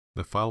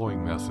The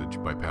following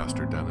message by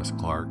Pastor Dennis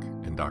Clark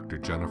and Dr.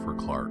 Jennifer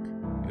Clark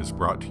is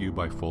brought to you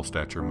by Full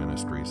Stature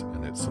Ministries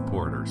and its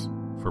supporters.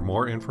 For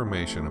more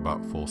information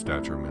about Full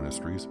Stature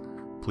Ministries,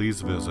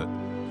 please visit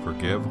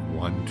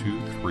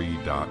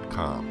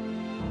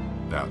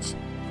forgive123.com. That's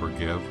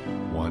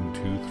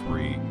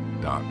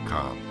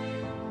forgive123.com.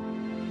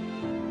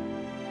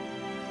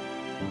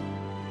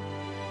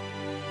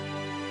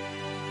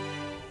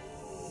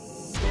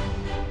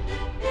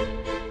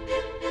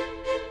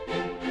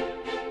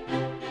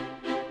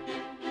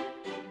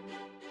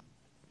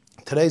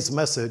 Today's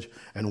message,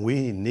 and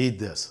we need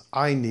this.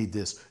 I need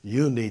this.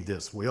 You need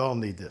this. We all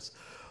need this.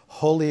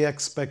 Holy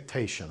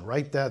expectation.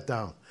 Write that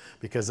down,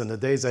 because in the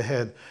days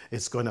ahead,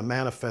 it's going to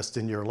manifest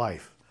in your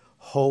life.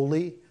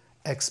 Holy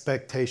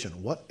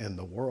expectation. What in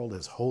the world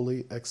is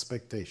holy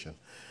expectation?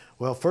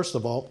 Well, first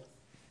of all,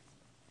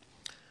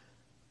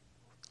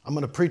 I'm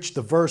going to preach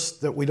the verse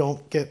that we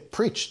don't get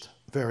preached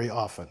very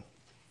often.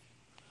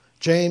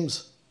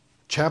 James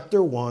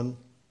chapter 1,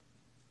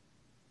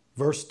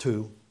 verse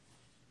 2.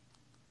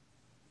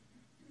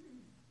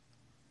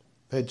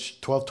 Page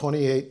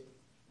 1228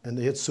 in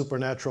the It's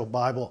Supernatural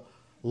Bible,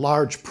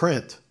 large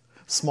print.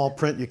 Small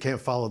print, you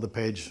can't follow the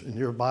page in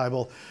your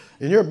Bible.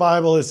 In your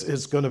Bible,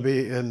 it's going to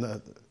be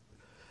in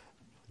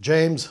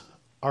James.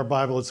 Our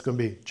Bible, it's going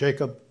to be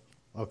Jacob,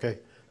 okay,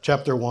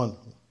 chapter 1,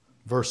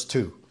 verse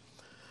 2.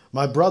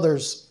 My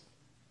brothers,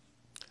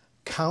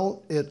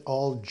 count it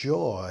all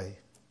joy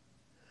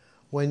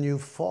when you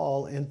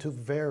fall into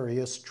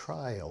various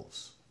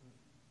trials.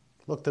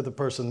 Look to the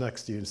person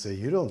next to you and say,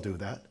 you don't do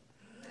that.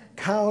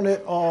 Count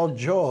it all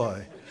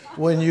joy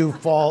when you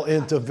fall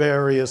into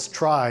various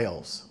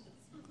trials.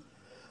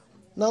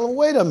 Now,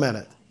 wait a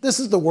minute. This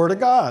is the Word of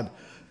God.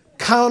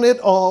 Count it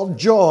all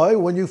joy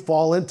when you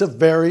fall into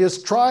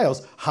various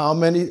trials. How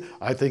many?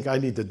 I think I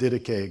need to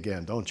dedicate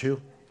again, don't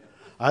you?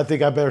 I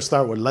think I better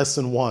start with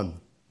lesson 1.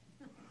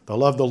 To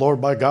love the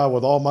Lord my God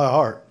with all my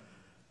heart.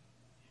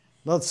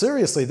 No,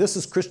 seriously, this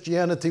is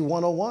Christianity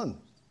 101.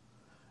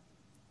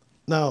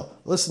 Now,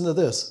 listen to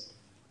this.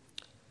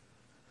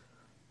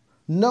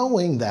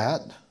 Knowing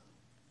that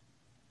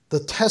the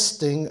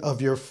testing of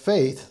your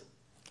faith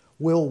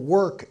will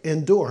work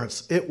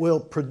endurance. It will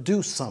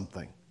produce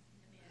something.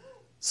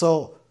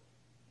 So,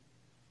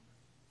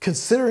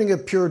 considering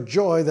it pure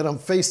joy that I'm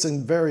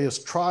facing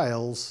various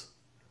trials,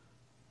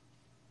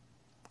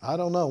 I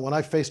don't know. When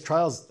I face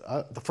trials,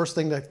 the first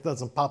thing that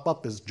doesn't pop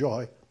up is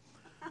joy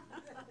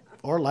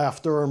or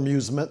laughter or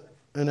amusement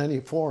in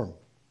any form.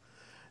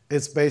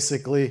 It's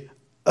basically,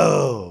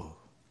 oh.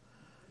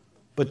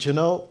 But you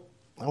know,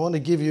 I want to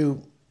give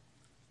you,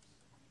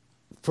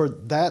 for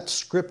that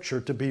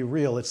scripture to be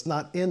real, it's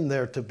not in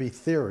there to be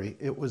theory.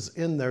 It was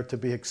in there to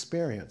be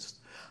experienced.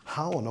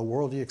 How in the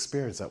world do you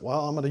experience that?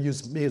 Well, I'm going to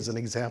use me as an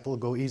example.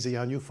 Go easy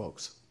on you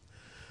folks.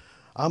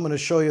 I'm going to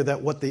show you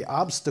that what the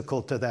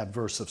obstacle to that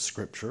verse of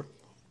scripture,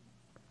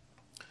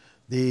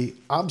 the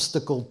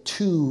obstacle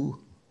to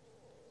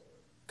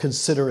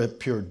consider it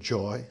pure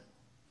joy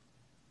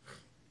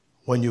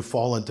when you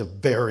fall into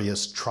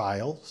various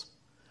trials,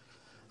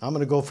 I'm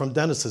going to go from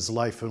Dennis's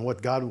life and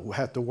what God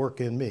had to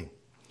work in me.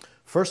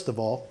 First of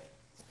all,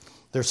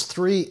 there's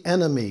 3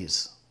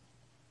 enemies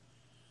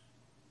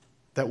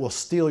that will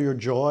steal your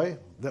joy,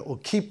 that will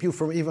keep you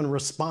from even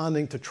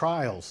responding to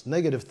trials,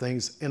 negative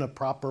things, in a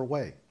proper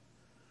way.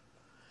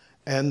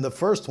 And the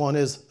first one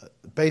is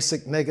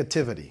basic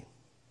negativity.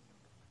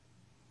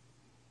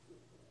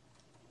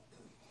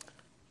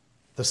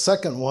 The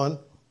second one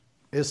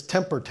is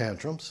temper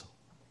tantrums.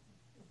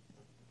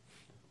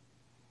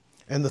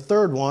 And the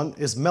third one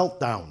is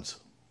meltdowns.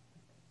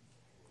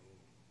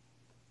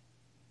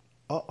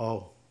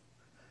 Uh-oh.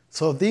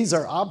 So these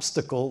are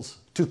obstacles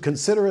to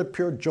consider it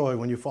pure joy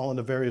when you fall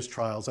into various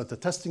trials, that the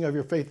testing of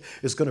your faith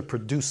is going to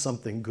produce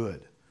something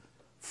good.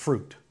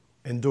 Fruit,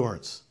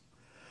 endurance.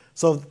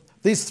 So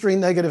these 3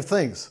 negative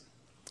things.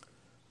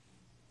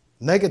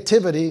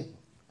 Negativity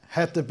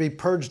had to be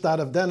purged out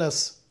of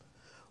Dennis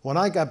when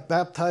I got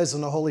baptized in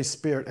the Holy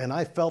Spirit and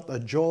I felt a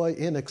joy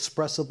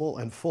inexpressible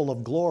and full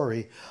of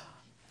glory.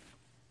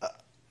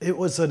 It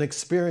was an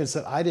experience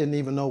that I didn't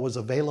even know was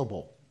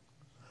available.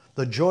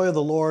 The joy of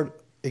the Lord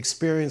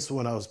experienced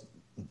when I was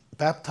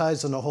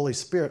baptized in the Holy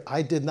Spirit,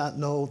 I did not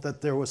know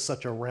that there was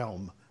such a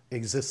realm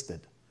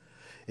existed.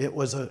 It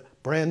was a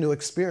brand new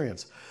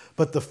experience.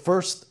 But the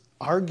first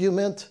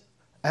argument,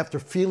 after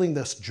feeling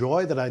this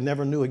joy that I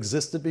never knew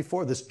existed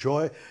before, this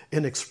joy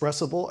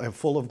inexpressible and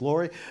full of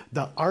glory,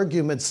 the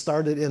argument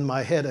started in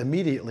my head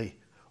immediately.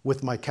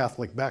 With my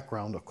Catholic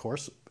background, of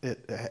course,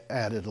 it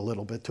added a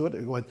little bit to it.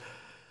 It went,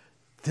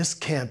 this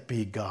can't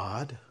be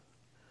God.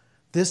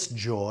 This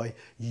joy,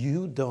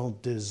 you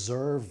don't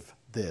deserve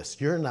this.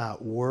 You're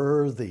not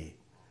worthy.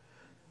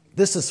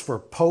 This is for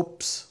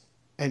popes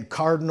and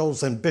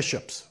cardinals and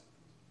bishops.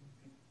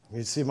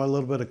 You see my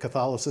little bit of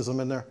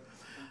Catholicism in there?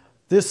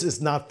 This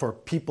is not for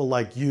people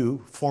like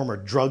you, former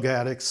drug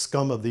addicts,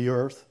 scum of the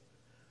earth.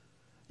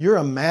 You're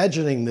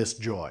imagining this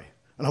joy.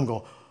 And I'm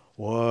going,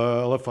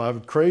 Well, if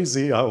I'm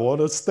crazy, I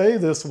want to stay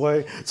this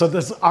way. So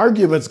this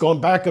argument's going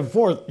back and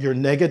forth. You're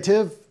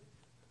negative.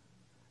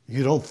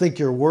 You don't think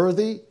you're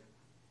worthy.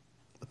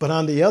 But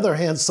on the other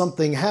hand,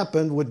 something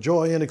happened with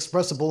joy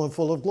inexpressible and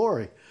full of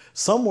glory.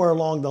 Somewhere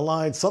along the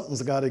line,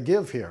 something's got to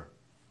give here.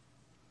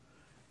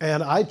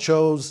 And I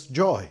chose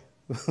joy.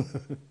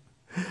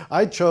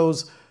 I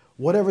chose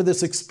whatever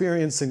this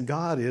experience in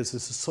God is.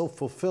 This is so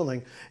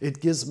fulfilling.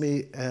 It gives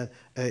me,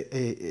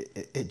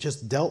 it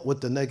just dealt with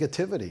the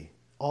negativity.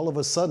 All of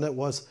a sudden it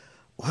was,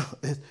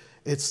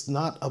 it's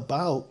not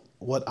about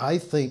what I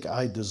think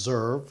I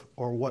deserve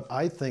or what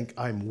I think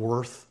I'm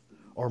worth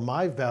or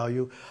my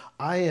value.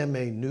 I am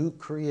a new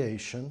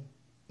creation.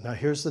 Now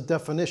here's the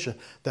definition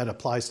that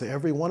applies to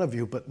every one of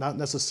you, but not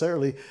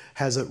necessarily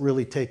has it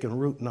really taken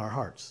root in our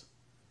hearts.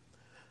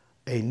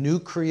 A new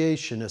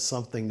creation is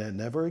something that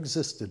never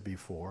existed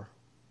before.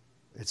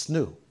 It's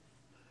new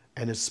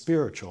and it's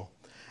spiritual.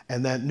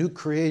 And that new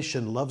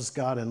creation loves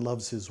God and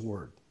loves His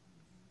Word.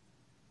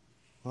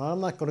 Well,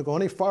 I'm not going to go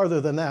any farther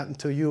than that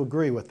until you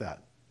agree with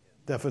that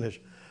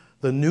definition.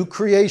 The new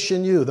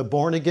creation you, the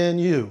born again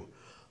you,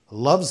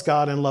 loves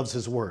God and loves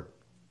His Word.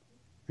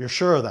 You're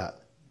sure of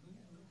that?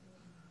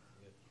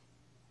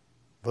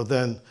 But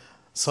then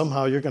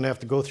somehow you're going to have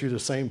to go through the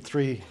same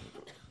three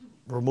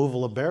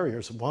removal of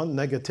barriers. One,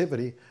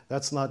 negativity.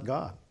 That's not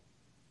God.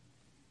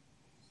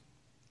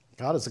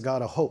 God is a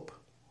God of hope.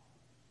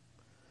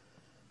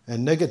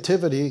 And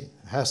negativity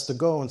has to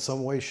go in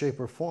some way, shape,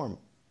 or form.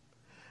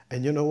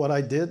 And you know what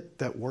I did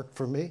that worked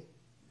for me?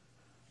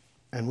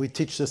 And we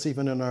teach this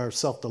even in our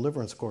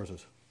self-deliverance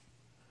courses.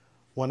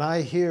 When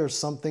I hear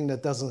something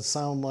that doesn't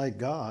sound like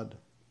God,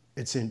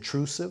 it's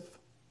intrusive,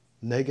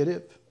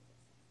 negative,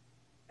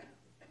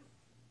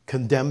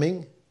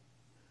 condemning.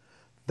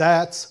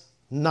 That's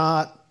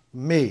not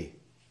me.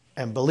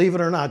 And believe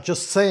it or not,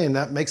 just saying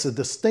that makes a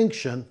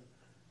distinction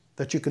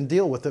that you can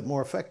deal with it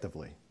more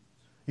effectively.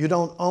 You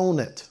don't own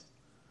it.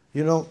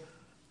 You don't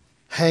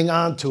hang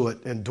on to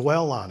it and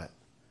dwell on it.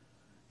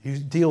 You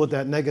deal with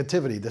that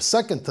negativity. The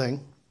second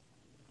thing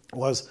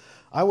was,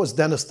 I was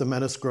Dennis the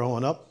Menace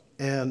growing up,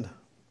 and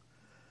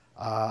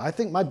I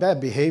think my bad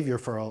behavior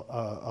for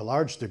a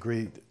large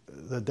degree,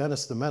 the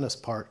Dennis the Menace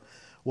part,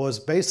 was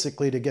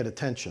basically to get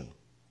attention.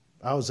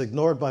 I was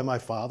ignored by my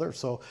father,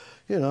 so,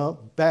 you know,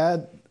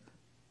 bad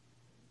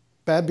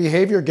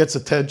behavior gets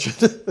attention.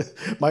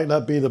 Might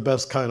not be the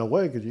best kind of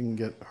way because you can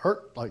get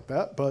hurt like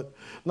that, but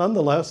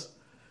nonetheless,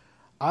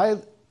 I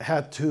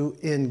had to,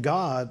 in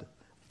God,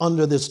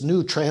 under this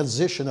new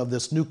transition of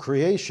this new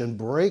creation,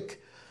 break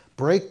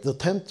the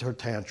temper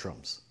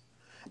tantrums.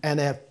 And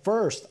at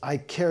first, I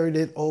carried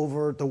it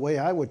over the way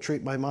I would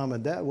treat my mom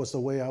and dad was the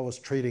way I was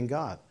treating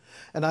God.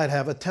 And I'd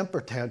have a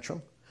temper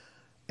tantrum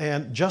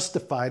and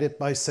justified it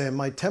by saying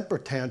my temper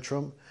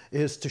tantrum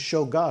is to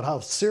show God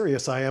how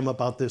serious I am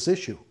about this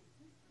issue.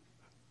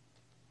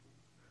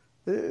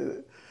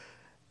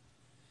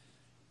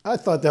 I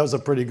thought that was a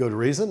pretty good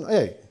reason.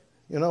 Hey,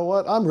 you know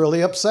what? I'm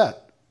really upset.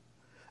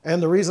 And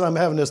the reason I'm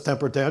having this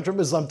temper tantrum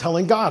is I'm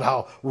telling God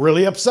how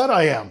really upset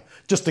I am,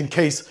 just in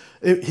case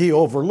He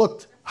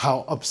overlooked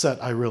how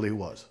upset I really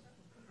was.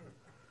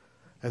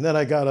 And then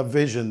I got a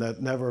vision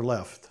that never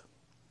left.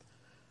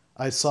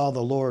 I saw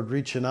the Lord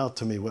reaching out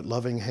to me with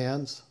loving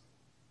hands,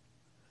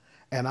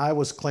 and I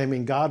was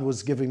claiming God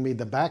was giving me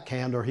the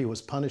backhand or He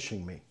was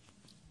punishing me.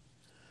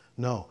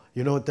 No.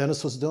 You know what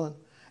Dennis was doing?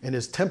 In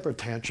his temper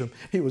tantrum,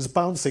 he was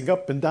bouncing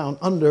up and down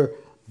under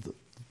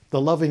the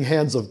loving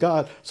hands of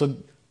God. So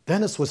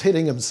Dennis was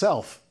hitting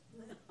himself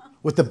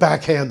with the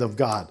backhand of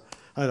God.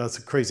 I know it's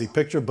a crazy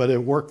picture, but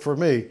it worked for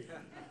me.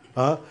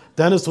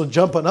 Dennis was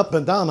jumping up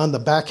and down on the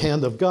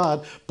backhand of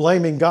God,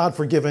 blaming God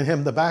for giving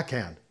him the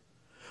backhand.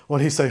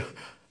 When he said,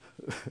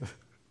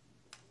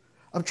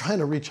 I'm trying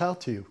to reach out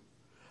to you.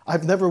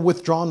 I've never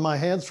withdrawn my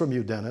hands from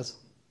you, Dennis.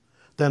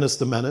 Dennis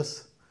the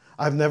Menace.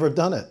 I've never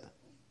done it.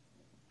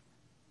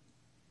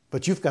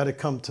 But you've got to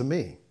come to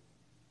me.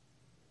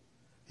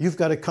 You've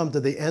got to come to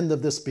the end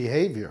of this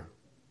behavior.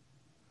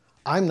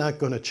 I'm not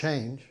going to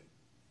change,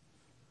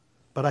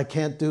 but I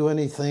can't do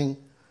anything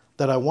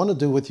that I want to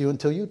do with you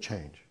until you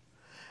change.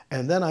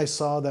 And then I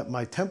saw that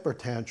my temper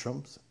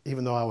tantrums,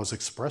 even though I was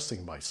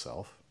expressing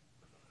myself,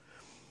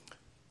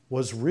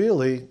 was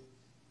really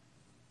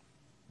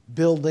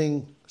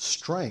building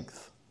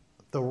strength,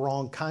 the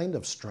wrong kind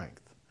of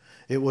strength.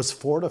 It was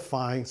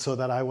fortifying so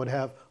that I would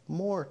have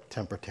more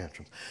temper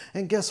tantrums.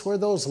 And guess where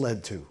those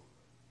led to?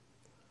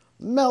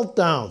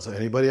 Meltdowns.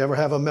 Anybody ever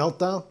have a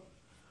meltdown?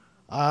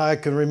 I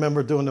can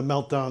remember doing the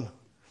meltdown.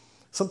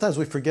 Sometimes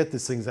we forget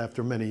these things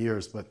after many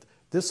years, but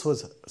this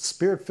was a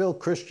spirit-filled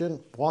Christian,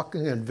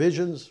 walking in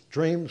visions,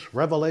 dreams,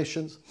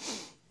 revelations,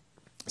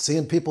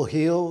 seeing people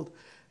healed,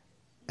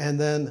 and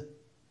then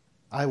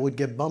I would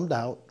get bummed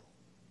out,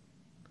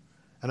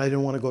 and I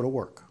didn't want to go to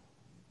work.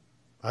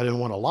 I didn't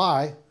want to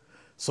lie,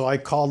 so I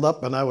called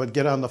up and I would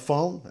get on the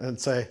phone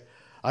and say,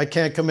 I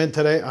can't come in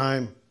today,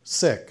 I'm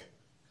sick.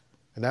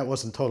 And that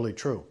wasn't totally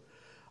true.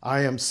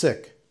 I am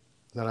sick.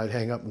 Then I'd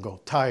hang up and go,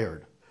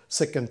 tired,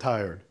 sick and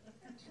tired.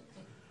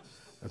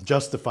 I've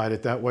justified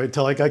it that way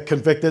until I got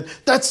convicted.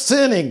 That's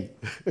sinning.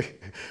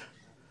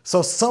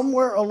 So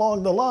somewhere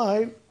along the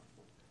line,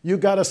 you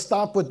got to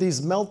stop with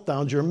these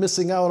meltdowns. You're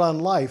missing out on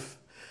life.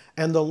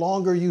 And the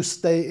longer you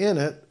stay in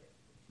it,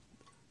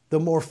 the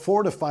more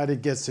fortified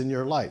it gets in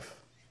your life.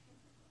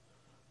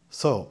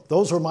 So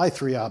those were my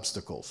 3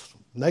 obstacles: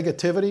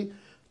 negativity,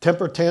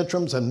 temper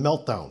tantrums, and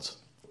meltdowns.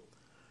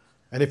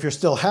 And if you're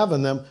still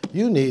having them,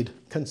 you need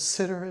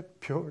consider it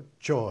pure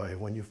joy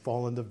when you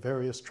fall into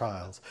various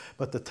trials.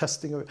 But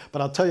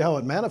I'll tell you how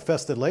it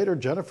manifested later.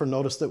 Jennifer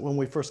noticed it when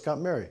we first got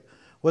married.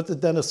 What did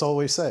Dennis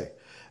always say?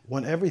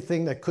 When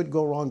everything that could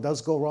go wrong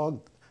does go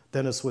wrong,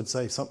 Dennis would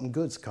say, something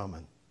good's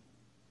coming.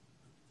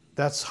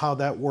 That's how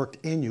that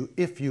worked in you,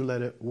 if you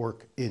let it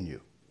work in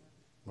you.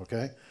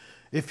 Okay?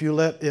 If you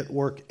let it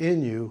work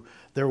in you,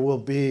 there will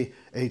be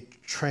a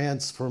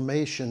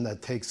transformation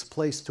that takes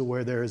place to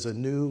where there is a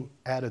new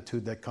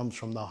attitude that comes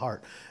from the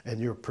heart, and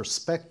your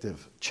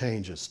perspective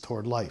changes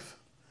toward life.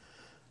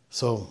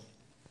 So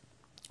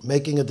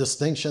making a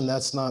distinction,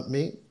 that's not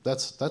me,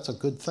 that's a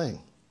good thing.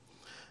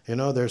 You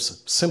know,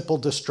 there's simple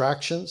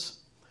distractions,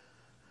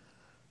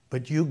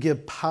 but you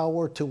give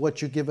power to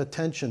what you give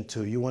attention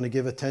to. You want to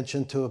give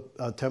attention to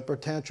a temper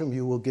tantrum,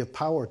 you will give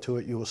power to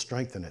it, you will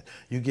strengthen it.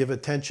 You give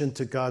attention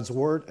to God's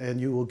word,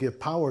 and you will give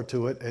power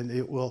to it, and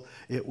it will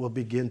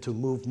begin to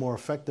move more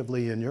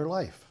effectively in your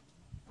life.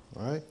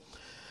 All right?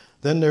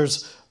 Then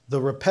there's the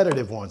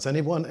repetitive ones.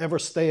 Anyone ever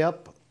stay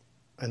up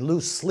and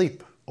lose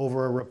sleep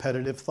over a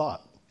repetitive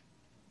thought?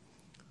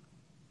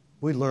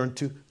 We learn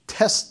to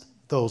test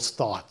those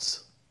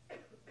thoughts.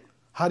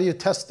 How do you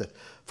test it?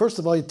 First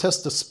of all, you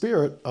test the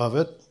spirit of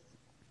it.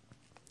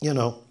 You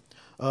know,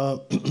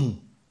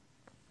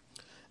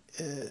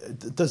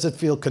 does it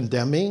feel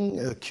condemning,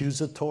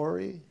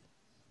 accusatory,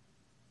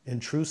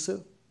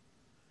 intrusive?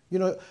 You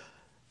know,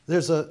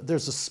 there's a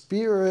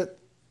spirit,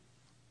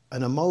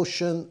 an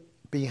emotion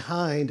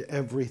behind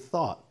every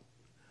thought.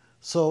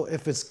 So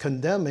if it's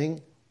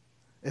condemning,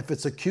 if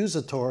it's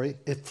accusatory,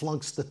 it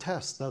flunks the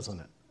test, doesn't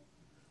it?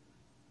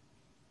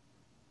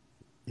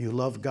 You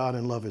love God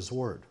and love His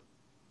Word.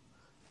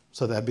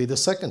 So that'd be the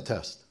second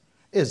test.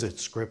 Is it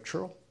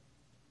scriptural?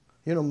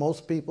 You know,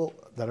 most people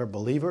that are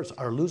believers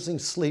are losing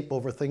sleep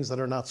over things that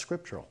are not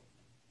scriptural.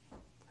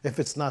 If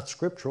it's not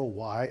scriptural,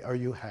 why are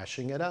you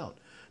hashing it out?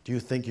 Do you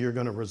think you're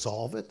going to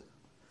resolve it?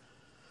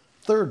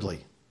 Thirdly,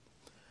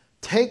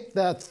 take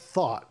that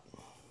thought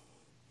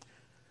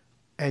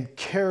and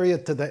carry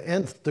it to the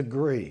nth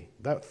degree.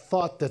 That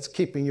thought that's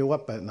keeping you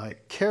up at night,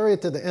 carry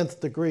it to the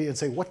nth degree and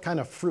say, what kind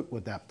of fruit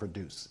would that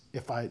produce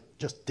if I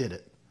just did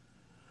it?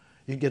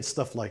 You get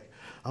stuff like,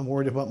 I'm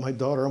worried about my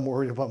daughter, I'm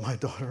worried about my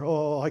daughter.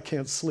 Oh, I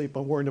can't sleep,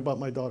 I'm worried about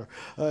my daughter.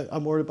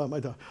 I'm worried about my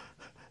daughter.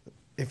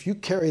 If you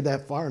carry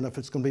that far enough,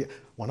 it's going to be,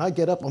 when I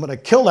get up, I'm going to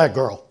kill that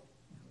girl.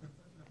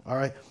 All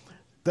right?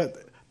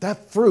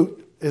 That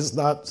fruit is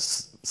not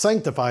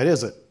sanctified,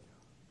 is it?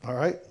 All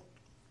right?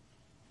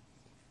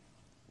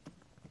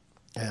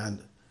 And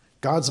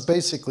God's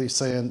basically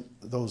saying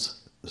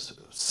those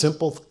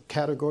simple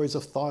categories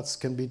of thoughts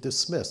can be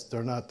dismissed.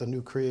 They're not the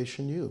new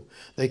creation you.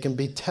 They can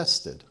be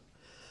tested.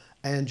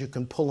 And you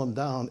can pull them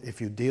down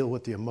if you deal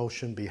with the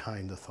emotion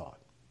behind the thought.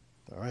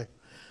 All right?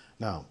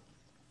 Now,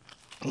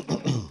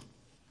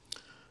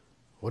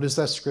 what is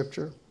that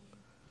scripture?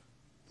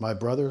 My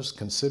brothers,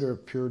 consider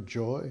it pure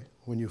joy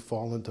when you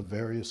fall into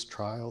various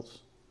trials,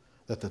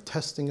 that the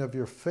testing of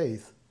your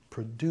faith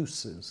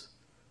produces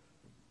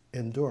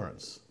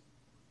endurance.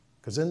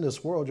 Because in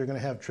this world, you're going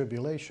to have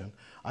tribulation.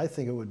 I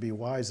think it would be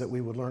wise that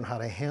we would learn how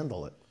to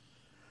handle it.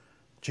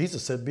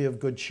 Jesus said, be of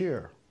good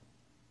cheer.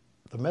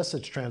 The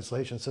Message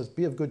translation says,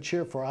 be of good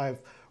cheer, for I've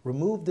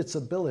removed its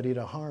ability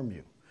to harm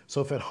you. So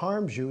if it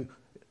harms you,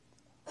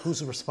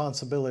 whose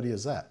responsibility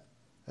is that?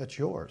 That's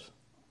yours.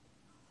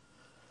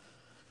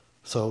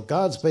 So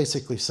God's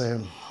basically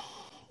saying,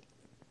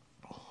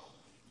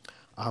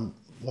 I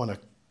want to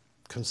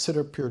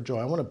consider pure joy.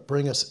 I want to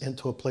bring us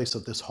into a place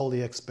of this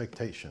holy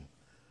expectation.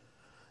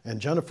 And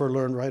Jennifer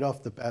learned right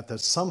off the bat that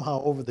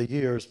somehow over the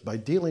years, by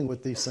dealing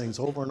with these things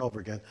over and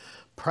over again,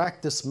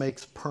 practice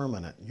makes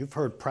permanent. You've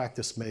heard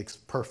practice makes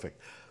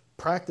perfect.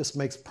 Practice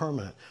makes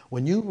permanent.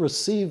 When you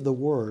receive the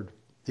word,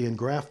 the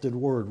engrafted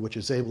word, which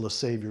is able to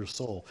save your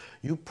soul,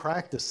 you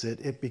practice it,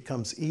 it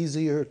becomes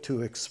easier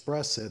to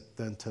express it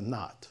than to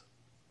not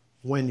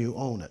when you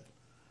own it,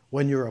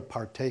 when you're a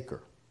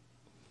partaker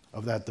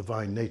of that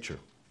divine nature.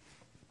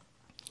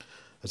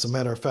 As a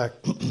matter of fact,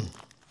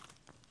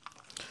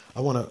 I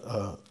want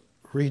to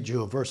read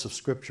you a verse of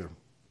Scripture.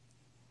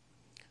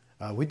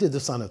 We did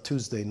this on a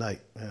Tuesday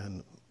night,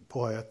 and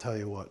boy, I tell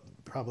you what,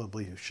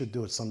 probably should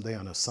do it someday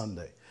on a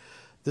Sunday.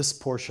 This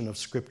portion of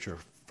Scripture,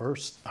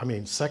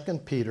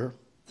 2 Peter,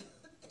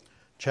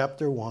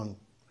 chapter 1,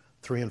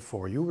 3 and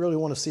 4. You really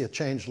want to see a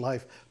changed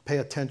life, pay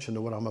attention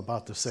to what I'm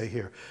about to say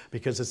here,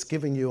 because it's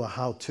giving you a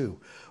how-to.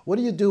 What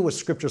do you do with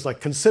scriptures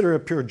like, consider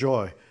it pure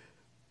joy?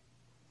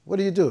 What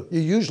do? You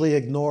usually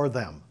ignore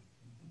them.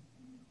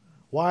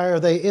 Why are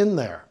they in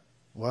there?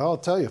 Well, I'll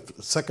tell you,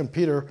 2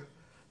 Peter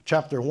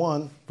chapter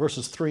 1,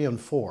 verses 3 and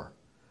 4.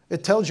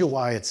 It tells you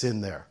why it's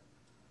in there.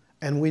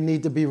 And we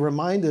need to be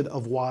reminded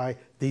of why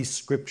these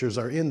scriptures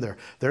are in there.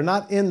 They're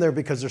not in there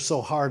because they're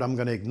so hard I'm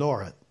going to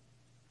ignore it.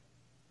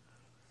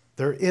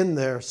 They're in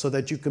there so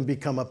that you can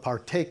become a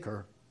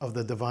partaker of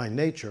the divine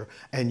nature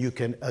and you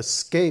can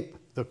escape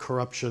the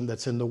corruption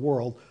that's in the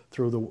world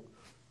through the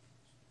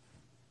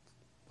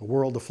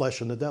world, the flesh,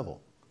 and the devil.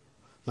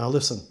 Now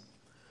listen,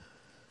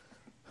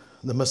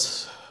 the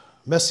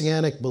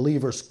Messianic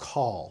believer's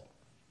call.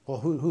 Well,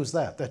 who's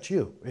that? That's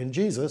you. In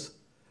Jesus,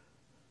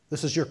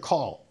 this is your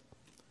call.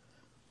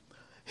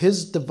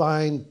 His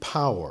divine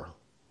power,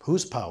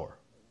 whose power?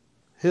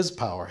 His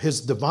power.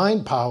 His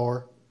divine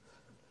power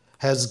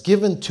has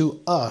given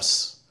to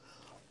us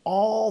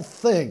all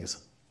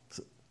things.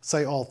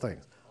 Say all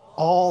things.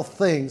 All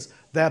things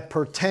that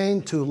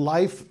pertain to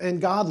life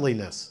and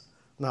godliness.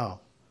 Now,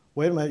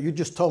 wait a minute. You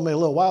just told me a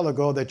little while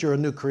ago that you're a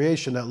new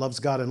creation that loves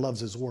God and loves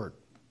His Word.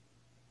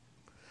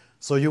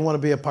 So you want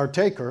to be a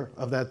partaker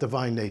of that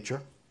divine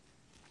nature.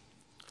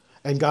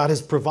 And God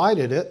has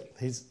provided it.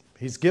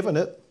 He's given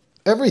it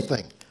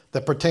everything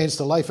that pertains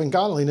to life and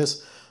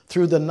godliness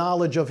through the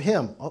knowledge of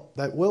Him. Oh,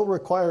 that will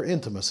require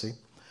intimacy.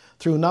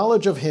 Through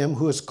knowledge of Him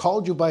who has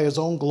called you by His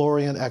own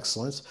glory and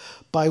excellence,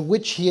 by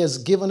which He has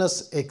given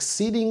us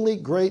exceedingly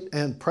great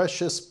and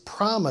precious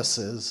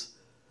promises,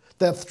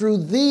 that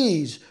through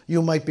these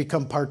you might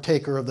become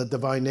partaker of the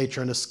divine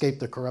nature and escape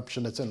the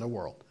corruption that's in the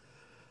world.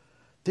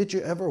 Did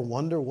you ever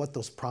wonder what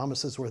those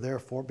promises were there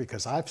for?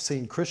 Because I've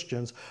seen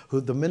Christians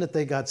who, the minute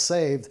they got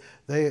saved,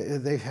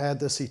 they had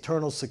this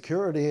eternal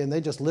security and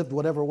they just lived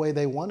whatever way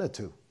they wanted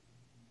to.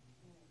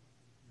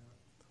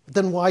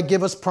 Then why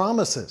give us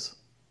promises?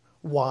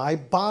 Why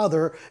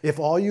bother if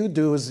all you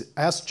do is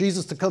ask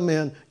Jesus to come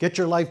in, get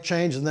your life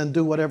changed, and then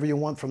do whatever you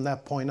want from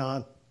that point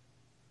on?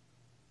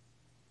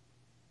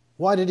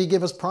 Why did He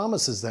give us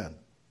promises then?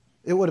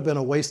 It would have been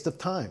a waste of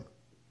time.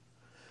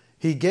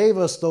 He gave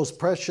us those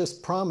precious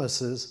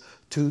promises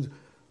to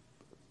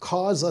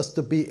cause us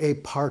to be a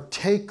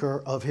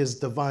partaker of His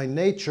divine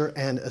nature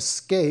and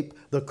escape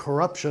the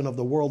corruption of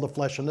the world, the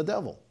flesh, and the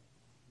devil.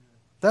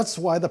 That's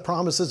why the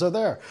promises are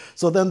there.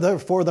 So then,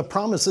 therefore, the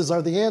promises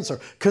are the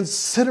answer.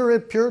 Consider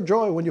it pure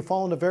joy when you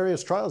fall into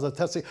various trials and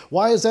testing.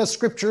 Why is that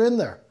scripture in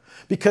there?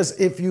 Because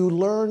if you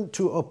learn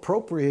to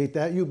appropriate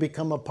that, you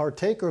become a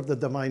partaker of the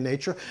divine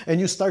nature, and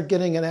you start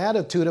getting an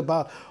attitude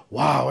about,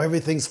 wow,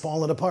 everything's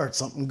falling apart,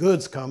 something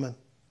good's coming.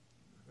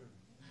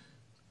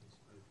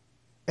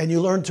 And you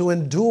learn to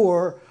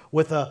endure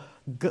with a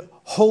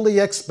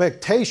holy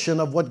expectation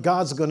of what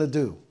God's going to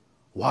do.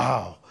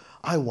 Wow,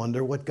 I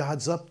wonder what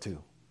God's up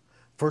to.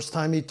 First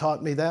time He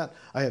taught me that,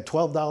 I had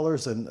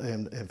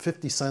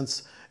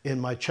 $12.50 in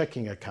my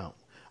checking account.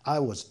 I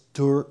was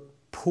dirt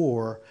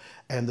poor,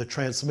 and the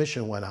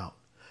transmission went out.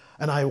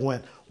 And I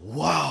went,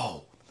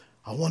 wow,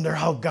 I wonder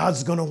how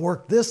God's going to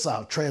work this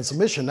out.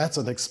 Transmission, that's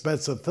an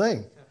expensive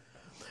thing.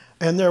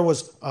 And there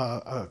was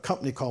a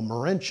company called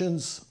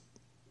Morenchens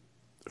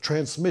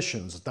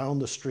Transmissions down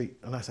the street.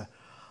 And I said,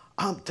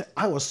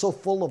 I was so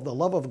full of the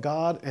love of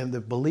God and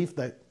the belief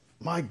that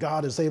my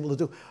God is able to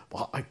do.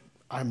 Well,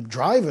 I'm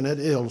driving it.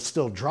 It'll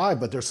still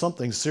drive, but there's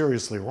something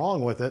seriously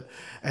wrong with it.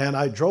 And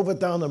I drove it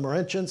down to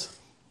Morenchens.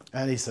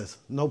 And he says,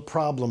 no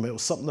problem. It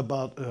was something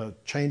about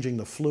changing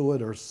the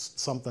fluid or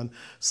something,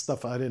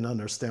 stuff I didn't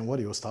understand what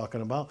he was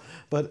talking about.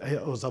 But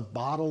it was a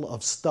bottle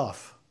of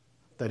stuff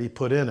that he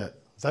put in it.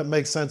 Does that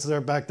make sense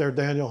there back there,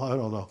 Daniel? I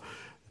don't know.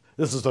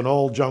 This is an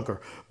old junker.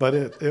 But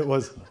it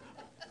was,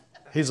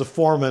 he's a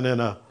foreman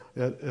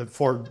at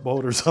Ford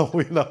Motors. So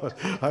we know.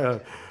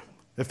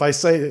 If I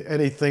say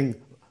anything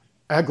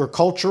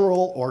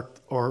agricultural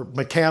or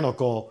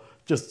mechanical,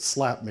 just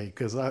slap me,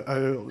 because I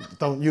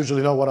don't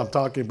usually know what I'm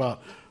talking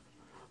about.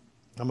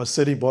 I'm a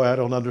city boy. I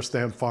don't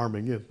understand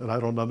farming, and I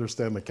don't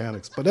understand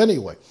mechanics. But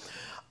anyway,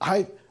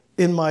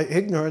 in my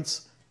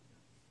ignorance,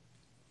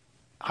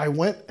 I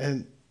went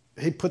and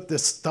he put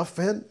this stuff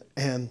in,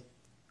 and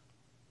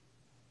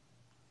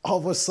all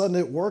of a sudden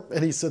it worked,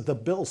 and he said, the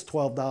bill's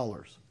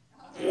 $12.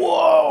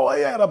 Whoa, I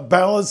had a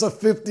balance of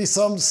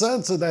 50-some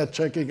cents in that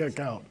checking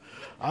account.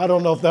 I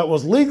don't know if that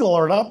was legal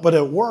or not, but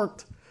it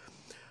worked.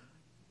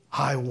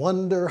 I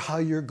wonder how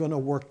you're going to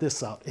work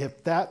this out.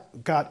 If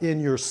that got in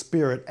your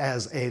spirit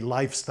as a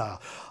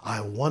lifestyle, I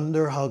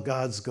wonder how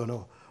God's going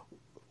to,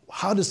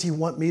 how does He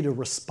want me to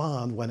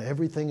respond when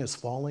everything is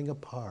falling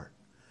apart?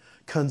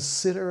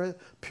 Consider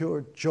it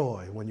pure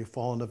joy when you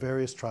fall into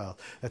various trials,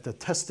 that the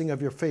testing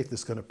of your faith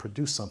is going to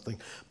produce something.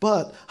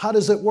 But how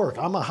does it work?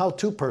 I'm a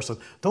how-to person.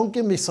 Don't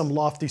give me some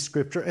lofty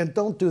scripture, and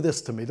don't do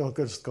this to me. Don't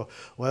just go,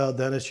 well,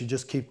 Dennis, you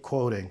just keep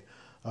quoting.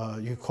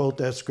 You quote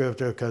that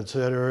scripture,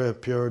 consider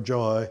it pure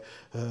joy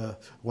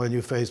when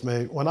you face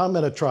me. When I'm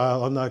in a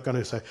trial, I'm not going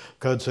to say,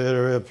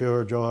 consider it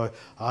pure joy.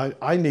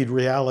 I need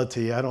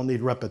reality. I don't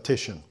need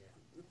repetition.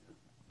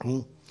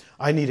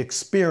 I need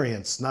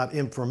experience, not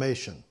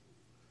information.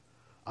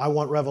 I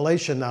want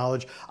revelation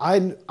knowledge.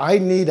 I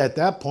need at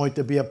that point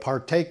to be a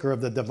partaker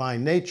of the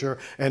divine nature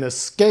and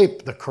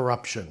escape the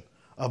corruption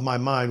of my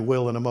mind,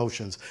 will, and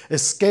emotions.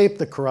 Escape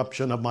the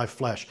corruption of my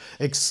flesh.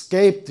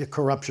 Escape the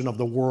corruption of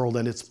the world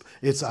and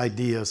its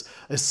ideas.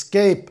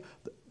 Escape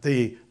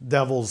the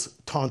devil's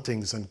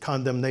tauntings and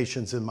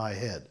condemnations in my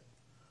head.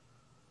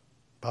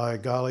 By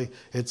golly,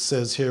 it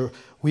says here,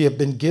 we have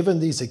been given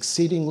these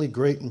exceedingly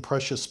great and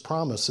precious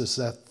promises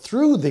that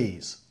through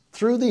these,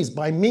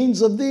 by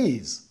means of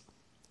these,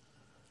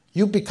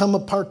 you become a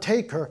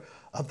partaker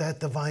of that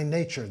divine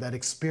nature, that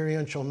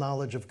experiential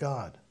knowledge of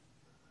God.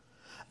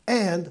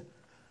 And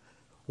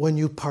when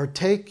you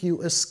partake,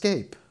 you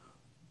escape.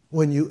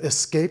 When you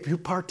escape, you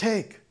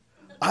partake.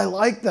 I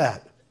like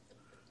that.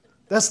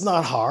 That's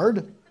not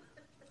hard.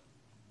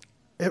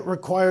 It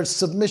requires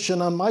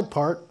submission on my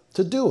part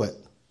to do it.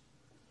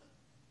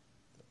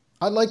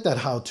 I like that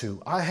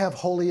how-to. I have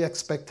holy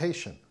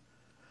expectation.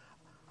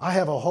 I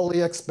have a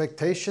holy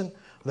expectation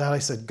that I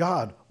said,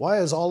 God, why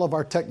is all of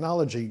our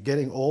technology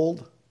getting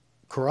old,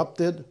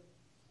 corrupted,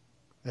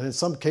 and in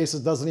some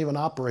cases doesn't even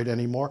operate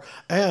anymore,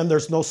 and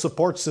there's no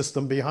support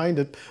system behind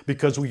it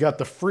because we got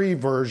the free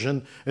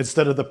version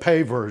instead of the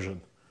pay version?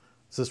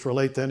 Does this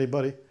relate to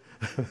anybody?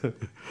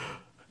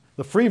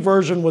 The free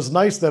version was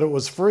nice that it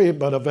was free,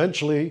 but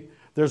eventually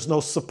there's no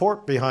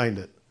support behind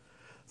it.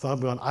 So I'm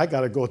going, I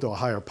got to go to a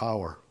higher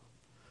power.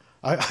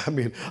 I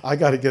mean, I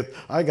got to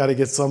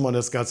get someone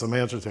that's got some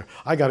answers here.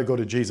 I got to go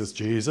to Jesus.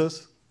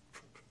 Jesus,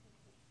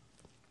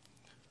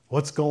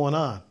 what's going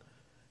on?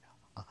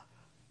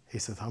 He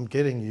says, I'm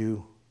getting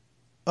you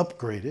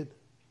upgraded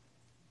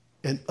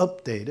and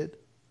updated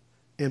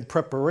in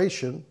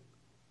preparation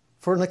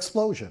for an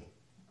explosion.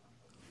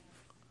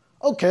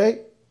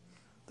 Okay,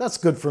 that's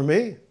good for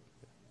me.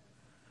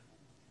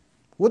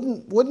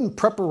 Wouldn't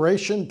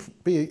preparation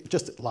be,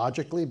 just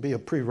logically, be a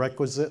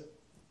prerequisite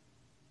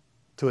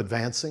to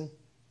advancing,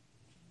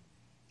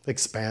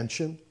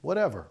 expansion,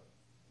 whatever?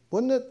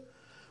 Wouldn't it?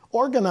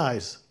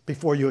 Organize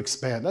before you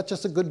expand. That's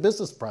just a good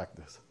business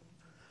practice.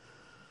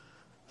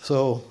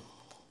 So,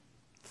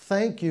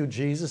 thank you,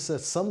 Jesus, that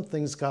some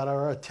things got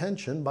our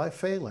attention by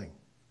failing.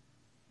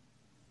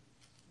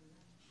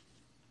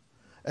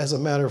 As a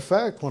matter of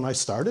fact, when I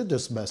started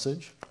this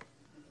message,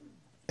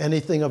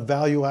 anything of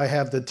value I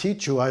have to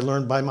teach you, I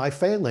learned by my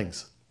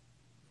failings.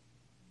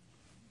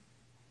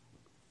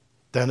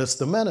 Dennis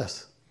the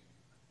Menace.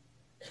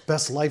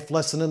 Best life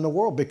lesson in the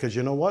world, because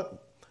you know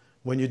what?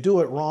 When you do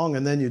it wrong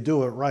and then you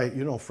do it right,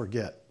 you don't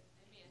forget.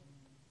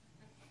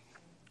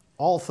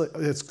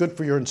 It's good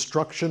for your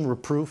instruction,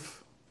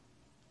 reproof.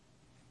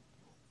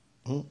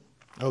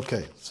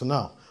 Okay, so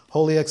now,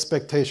 holy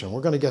expectation.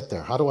 We're going to get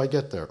there. How do I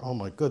get there? Oh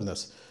my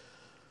goodness.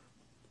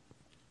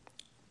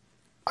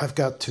 I've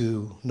got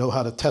to know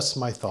how to test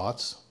my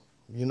thoughts.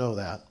 You know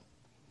that.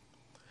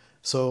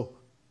 So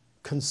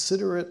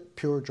consider it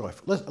pure joy.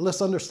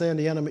 Let's understand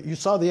the enemy. You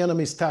saw the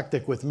enemy's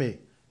tactic with me.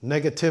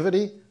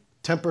 Negativity,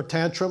 temper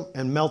tantrum,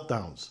 and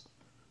meltdowns.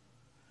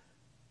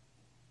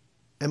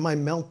 And my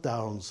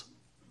meltdowns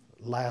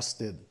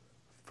lasted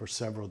for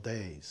several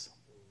days.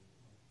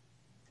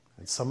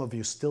 And some of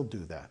you still do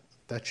that.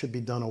 That should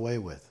be done away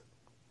with.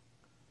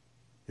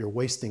 You're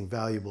wasting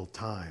valuable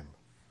time.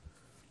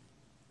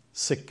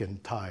 Sick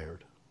and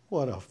tired.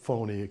 What a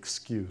phony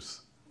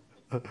excuse.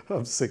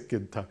 I'm sick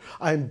and tired.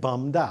 I'm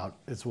bummed out,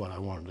 is what I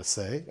wanted to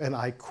say, and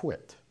I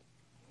quit.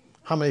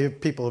 How many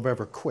people have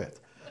ever quit?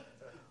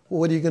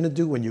 Well, what are you going to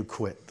do when you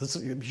quit?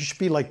 You should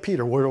be like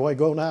Peter. Where do I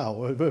go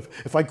now?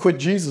 If I quit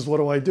Jesus, what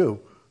do I do?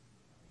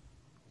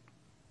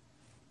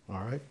 All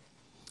right?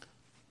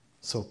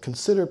 So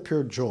consider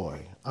pure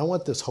joy. I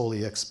want this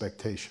holy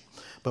expectation.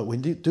 But we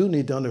do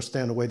need to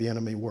understand the way the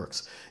enemy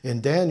works. In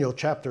Daniel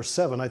chapter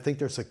 7, I think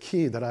there's a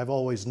key that I've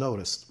always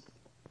noticed.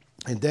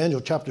 In Daniel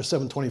chapter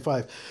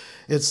 7:25,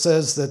 it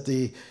says that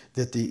the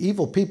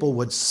evil people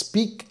would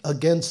speak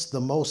against the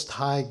Most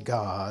High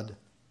God.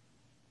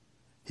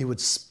 He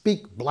would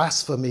speak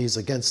blasphemies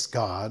against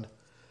God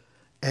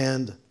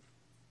and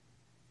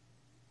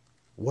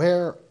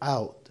wear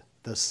out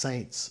the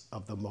saints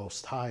of the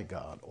Most High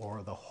God,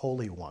 or the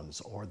holy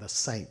ones, or the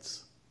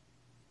saints.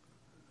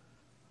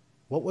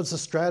 What was the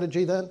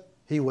strategy then?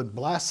 He would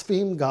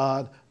blaspheme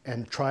God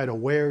and try to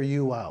wear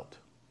you out.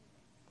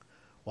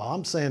 Well,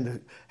 I'm saying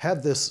to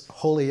have this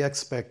holy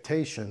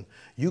expectation,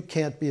 you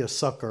can't be a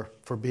sucker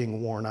for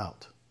being worn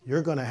out.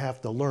 You're going to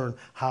have to learn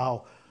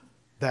how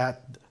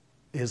that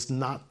is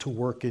not to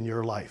work in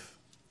your life.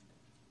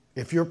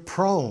 If you're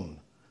prone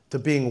to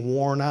being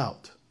worn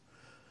out,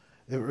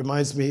 it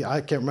reminds me, I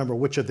can't remember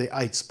which of the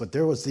ites, but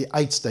there was the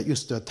ites that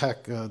used to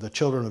attack the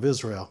children of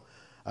Israel.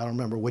 I don't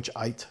remember which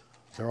ite.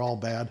 They're all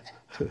bad.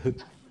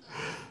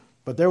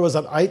 But there was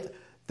an ite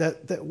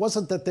that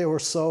wasn't that they were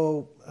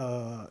so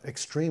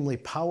extremely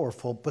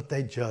powerful, but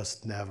they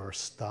just never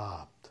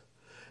stopped.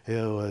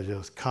 It was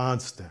just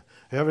constant.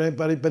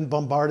 Everybody been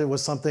bombarded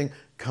with something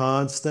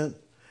constant?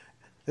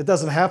 It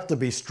doesn't have to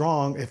be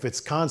strong. If it's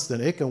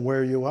constant, it can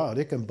wear you out.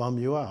 It can bum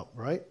you out,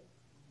 right?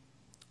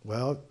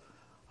 Well,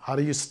 how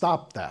do you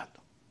stop that?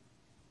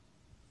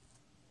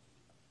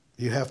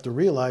 You have to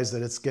realize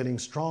that it's getting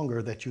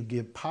stronger, that you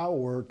give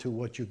power to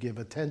what you give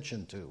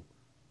attention to.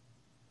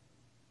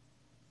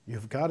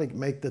 You've got to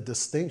make the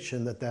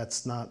distinction that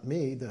that's not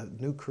me. The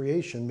new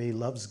creation me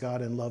loves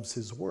God and loves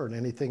his word.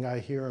 Anything I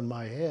hear in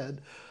my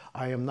head,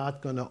 I am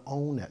not going to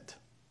own it.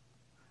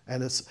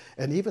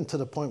 And even to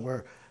the point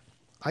where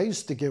I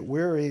used to get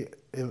weary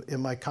in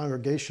my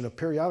congregation of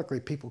periodically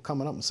people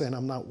coming up and saying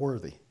I'm not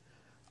worthy.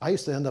 I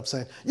used to end up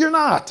saying, you're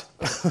not.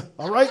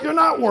 All right, you're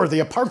not worthy.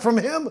 Apart from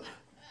him,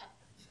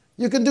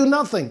 you can do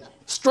nothing.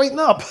 Straighten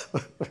up.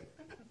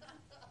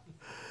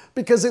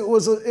 Because it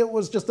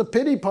was just a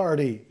pity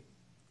party.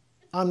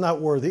 I'm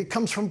not worthy. It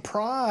comes from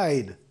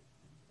pride.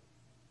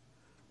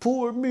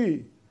 Poor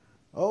me.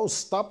 Oh,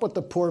 stop with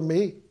the poor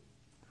me.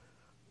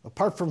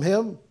 Apart from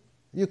him,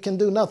 you can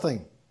do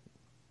nothing.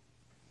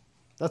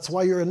 That's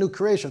why you're a new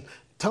creation.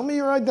 Tell me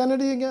your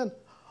identity again.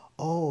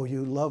 Oh,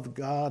 you love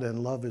God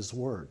and love his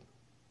word.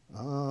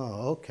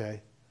 Oh,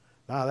 okay.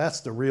 Now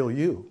that's the real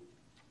you.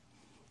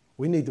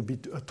 We need to be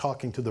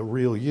talking to the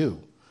real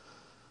you.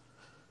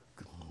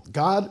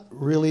 God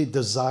really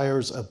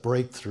desires a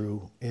breakthrough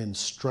in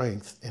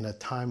strength in a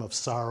time of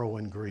sorrow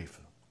and grief.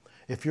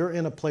 If you're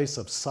in a place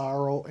of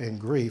sorrow and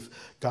grief,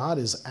 God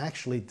is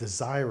actually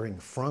desiring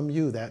from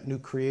you, that new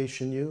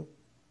creation you,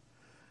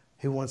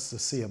 he wants to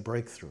see a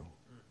breakthrough.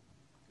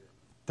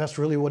 That's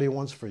really what he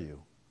wants for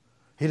you.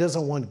 He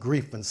doesn't want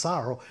grief and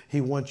sorrow. He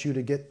wants you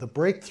to get the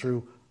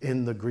breakthrough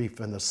in the grief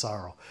and the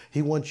sorrow.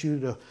 He wants you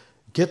to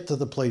get to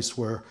the place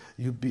where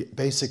you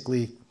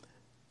basically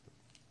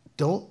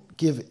don't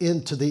give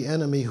in to the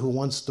enemy who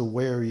wants to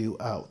wear you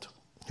out.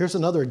 Here's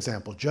another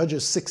example.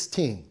 Judges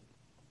 16.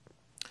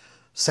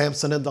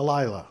 Samson and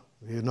Delilah.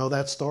 You know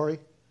that story?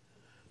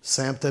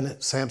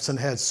 Samson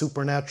had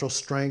supernatural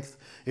strength.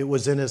 It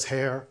was in his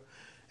hair.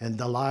 And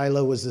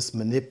Delilah was this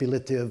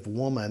manipulative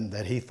woman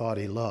that he thought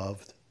he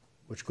loved,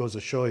 which goes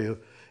to show you,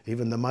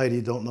 even the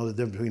mighty don't know the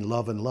difference between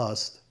love and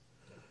lust.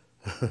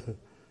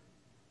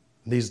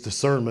 Needs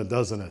discernment,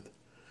 doesn't it?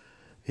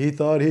 He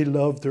thought he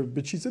loved her,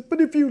 but she said, but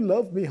if you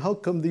love me, how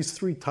come these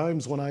 3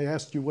 times when I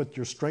asked you what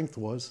your strength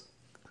was?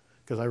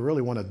 Because I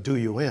really want to do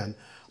you in.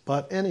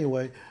 But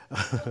anyway,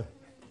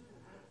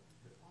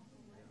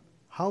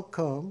 how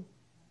come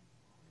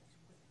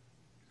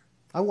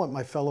I want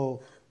my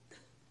fellow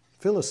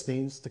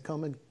Philistines to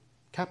come and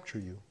capture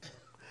you?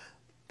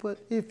 But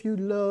if you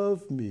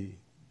love me,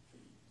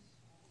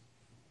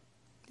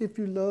 if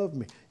you love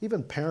me.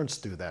 Even parents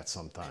do that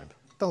sometimes.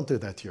 Don't do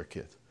that to your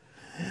kids.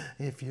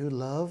 If you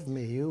love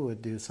me, you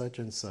would do such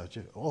and such.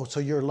 Oh, so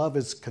your love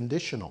is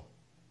conditional.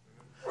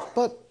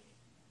 But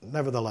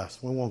nevertheless,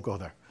 we won't go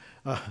there.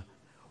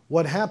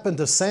 What happened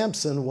to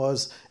Samson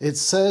was, it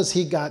says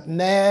he got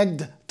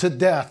nagged to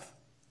death.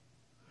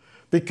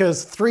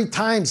 Because 3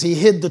 times he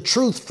hid the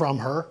truth from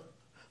her.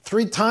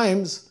 3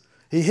 times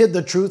he hid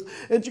the truth.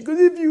 And she goes,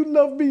 if you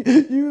love me,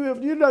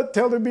 you're not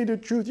telling me the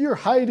truth. You're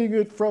hiding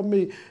it from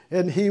me.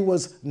 And he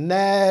was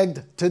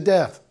nagged to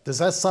death. Does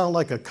that sound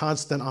like a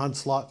constant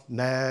onslaught?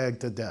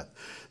 Nagged to death.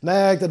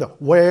 Nagged to death.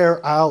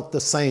 Wear out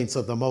the saints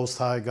of the Most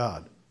High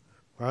God.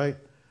 Right?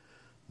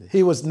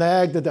 He was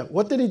nagged to death.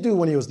 What did he do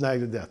when he was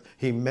nagged to death?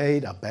 He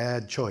made a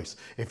bad choice.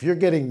 If you're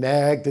getting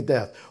nagged to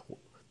death,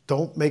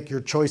 don't make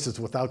your choices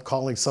without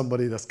calling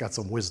somebody that's got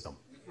some wisdom.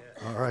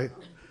 All right?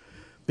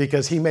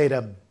 Because he made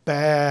a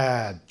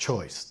bad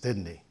choice,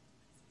 didn't he?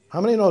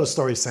 How many know the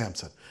story of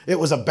Samson? It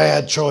was a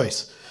bad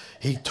choice.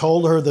 He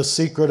told her the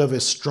secret of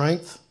his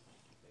strength.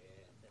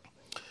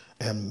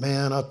 And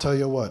man, I'll tell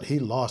you what, he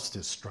lost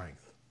his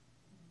strength.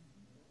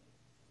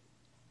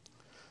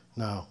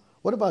 Now,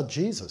 what about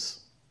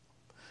Jesus?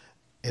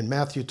 In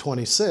Matthew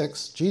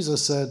 26,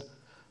 Jesus said,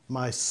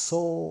 my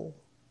soul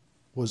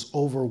was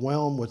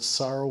overwhelmed with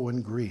sorrow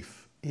and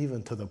grief,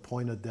 even to the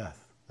point of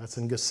death. That's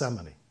in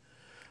Gethsemane.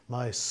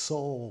 My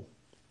soul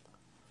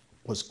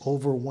was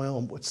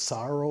overwhelmed with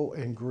sorrow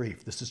and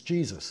grief. This is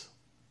Jesus.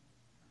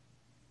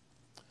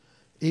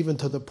 Even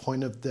to the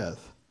point of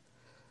death.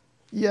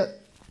 Yet,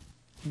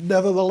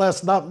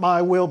 nevertheless, not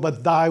my will,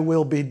 but thy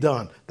will be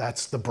done.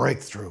 That's the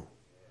breakthrough.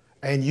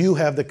 And you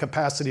have the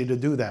capacity to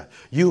do that.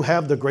 You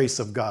have the grace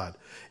of God.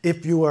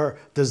 If you are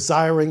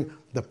desiring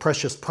the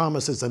precious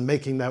promises and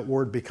making that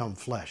word become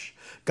flesh.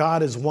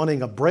 God is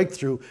wanting a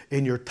breakthrough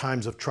in your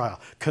times of trial.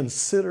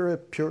 Consider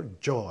it pure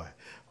joy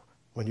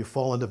when you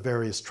fall into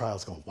various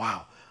trials going,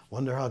 wow,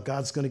 wonder how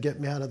God's going to get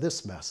me out of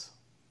this mess.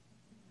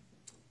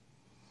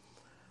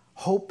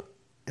 Hope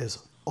is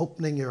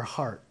opening your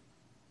heart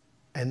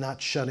and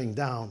not shutting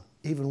down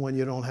even when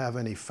you don't have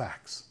any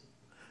facts.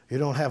 You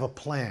don't have a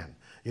plan.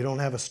 You don't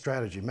have a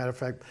strategy. Matter of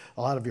fact,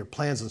 a lot of your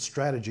plans and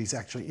strategies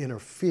actually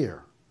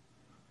interfere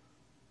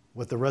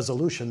with the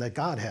resolution that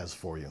God has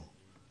for you.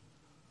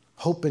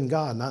 Hope in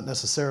God, not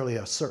necessarily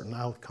a certain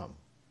outcome.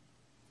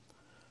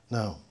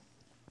 Now,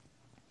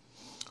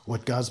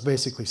 what God's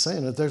basically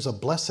saying is there's a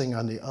blessing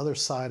on the other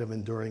side of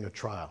enduring a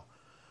trial.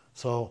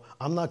 So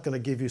I'm not going to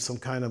give you some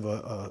kind of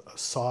a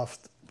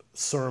soft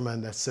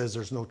sermon that says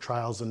there's no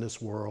trials in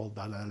this world,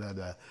 da, da, da,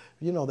 da.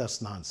 You know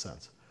that's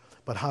nonsense.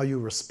 But how you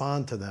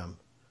respond to them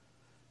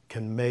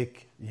can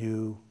make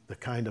you the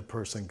kind of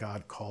person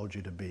God called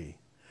you to be.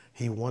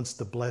 He wants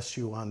to bless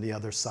you on the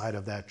other side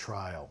of that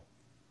trial.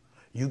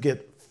 You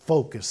get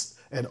focused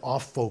and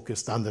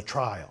off-focused on the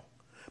trial.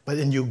 But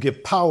then you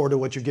give power to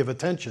what you give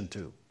attention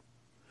to.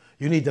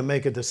 You need to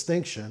make a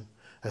distinction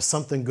as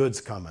something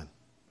good's coming.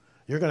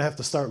 You're going to have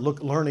to start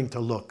learning to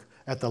look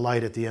at the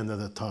light at the end of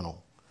the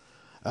tunnel.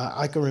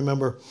 I can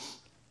remember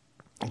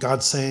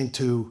God saying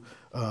to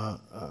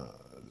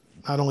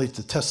not only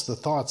to test the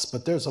thoughts,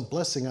 but there's a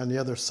blessing on the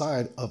other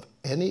side of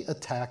any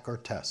attack or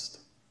test.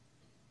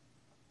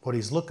 What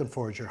he's looking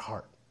for is your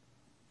heart.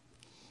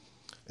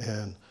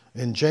 And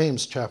in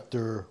James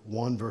chapter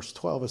 1, verse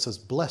 12, it says,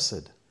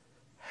 blessed,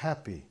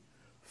 happy,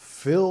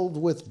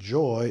 filled with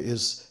joy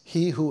is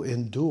he who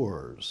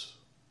endures,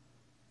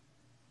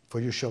 for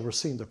you shall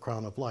receive the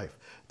crown of life.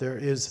 There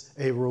is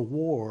a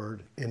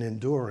reward in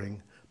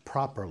enduring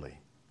properly.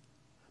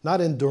 Not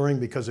enduring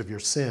because of your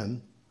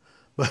sin,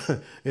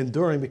 but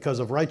enduring because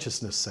of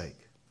righteousness' sake.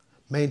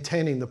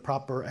 Maintaining the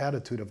proper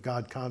attitude of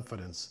God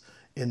confidence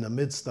in the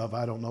midst of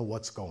I don't know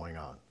what's going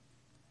on.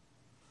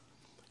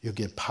 You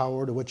give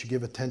power to what you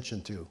give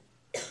attention to.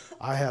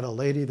 I had a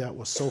lady that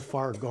was so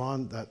far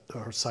gone that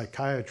her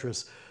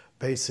psychiatrist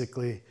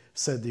basically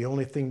said the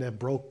only thing that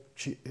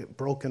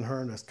broke in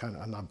her, and it's kind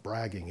of, I'm not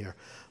bragging here,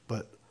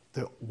 but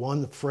the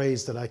one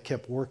phrase that I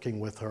kept working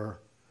with her,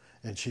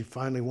 and she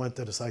finally went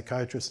to the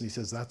psychiatrist and he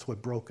says, that's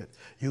what broke it.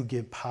 You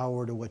give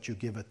power to what you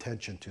give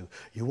attention to.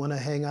 You want to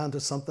hang on to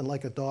something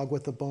like a dog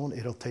with a bone,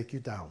 it'll take you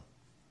down.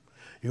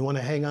 You want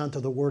to hang on to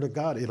the Word of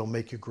God, it'll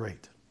make you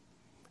great.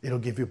 It'll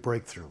give you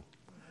breakthrough.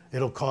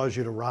 It'll cause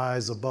you to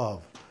rise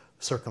above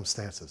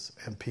circumstances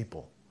and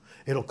people.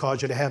 It'll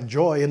cause you to have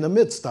joy in the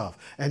midst of,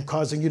 and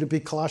causing you to be,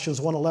 Colossians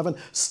 1:11,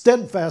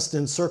 steadfast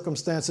in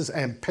circumstances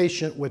and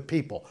patient with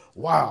people.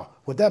 Wow,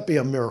 would that be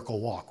a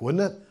miracle walk,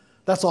 wouldn't it?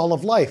 That's all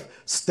of life.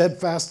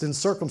 Steadfast in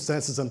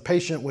circumstances and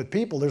patient with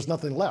people, there's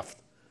nothing left.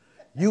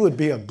 You would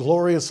be a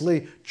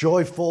gloriously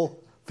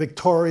joyful,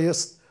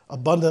 victorious,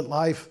 abundant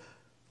life,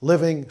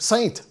 living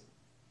saint,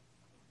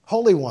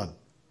 holy one.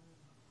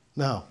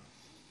 Now,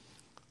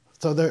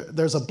 so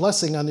there's a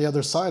blessing on the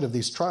other side of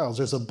these trials.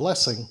 There's a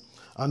blessing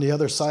on the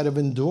other side of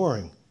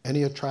enduring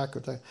any attack.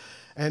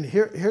 And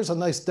here's a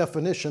nice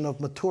definition of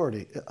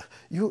maturity.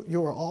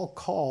 You are all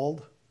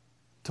called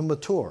to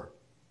mature.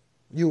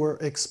 You were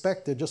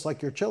expected, just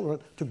like your children,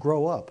 to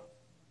grow up.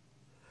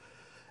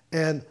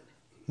 And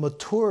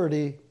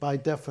maturity, by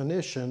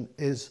definition,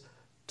 is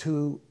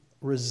to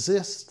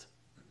resist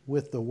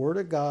with the Word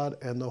of God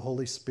and the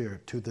Holy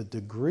Spirit. To the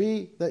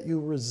degree that you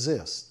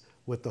resist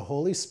with the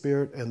Holy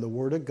Spirit and the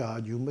Word of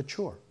God, you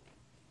mature.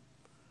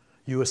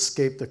 You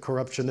escape the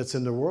corruption that's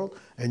in the world,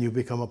 and you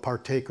become a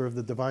partaker of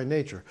the divine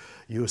nature.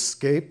 You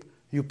escape,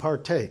 you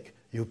partake.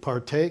 You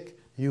partake,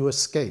 you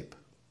escape.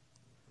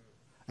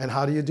 And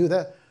how do you do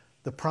that?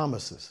 The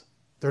promises.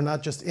 They're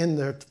not just in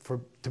there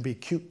to be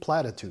cute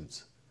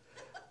platitudes.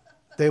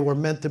 They were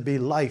meant to be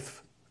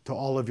life to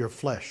all of your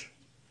flesh,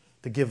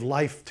 to give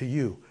life to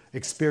you,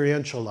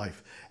 experiential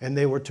life. And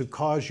they were to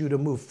cause you to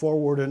move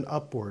forward and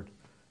upward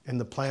in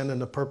the plan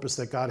and the purpose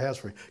that God has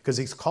for you, because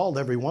He's called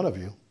every one of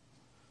you.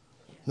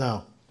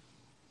 Now,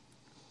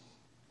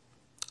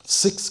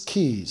 6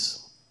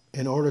 keys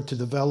in order to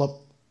develop,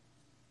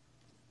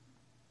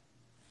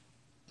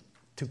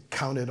 to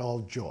count it all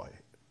joy.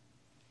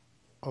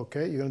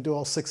 Okay, you're going to do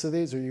all 6 of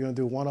these, or you're going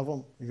to do one of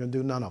them? You're going to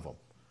do none of them.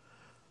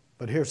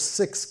 But here's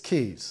 6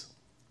 keys.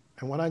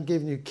 And when I'm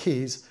giving you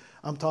keys,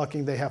 I'm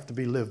talking they have to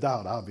be lived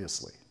out,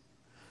 obviously.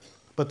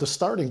 But the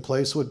starting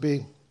place would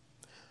be,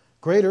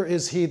 greater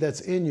is He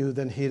that's in you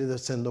than he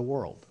that's in the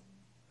world.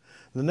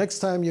 The next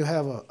time you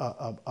have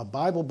a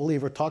Bible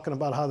believer talking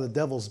about how the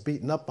devil's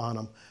beating up on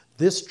him,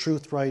 this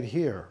truth right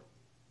here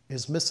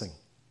is missing.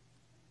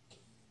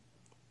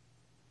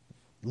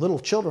 Little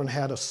children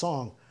had a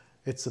song,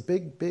 it's a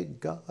big, big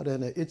God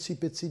and an itsy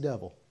bitsy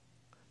devil.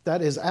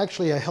 That is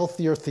actually a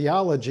healthier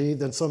theology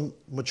than some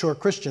mature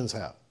Christians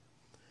have.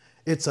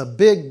 It's a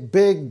big,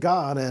 big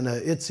God and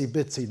an itsy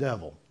bitsy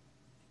devil.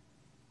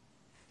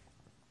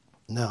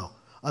 Now,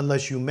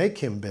 unless you make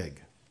him big.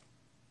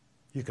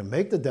 You can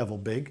make the devil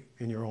big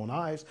in your own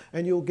eyes,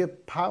 and you'll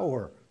give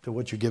power to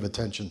what you give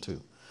attention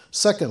to.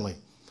 Secondly,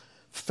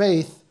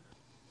 faith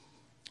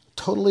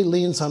totally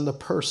leans on the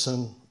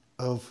person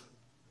of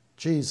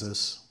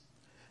Jesus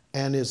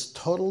and is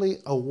totally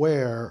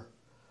aware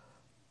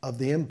of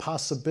the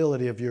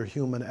impossibility of your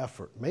human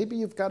effort. Maybe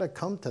you've got to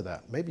come to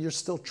that. Maybe you're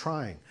still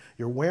trying.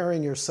 You're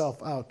wearing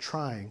yourself out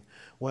trying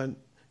when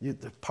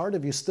part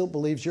of you still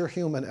believes your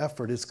human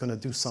effort is going to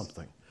do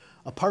something.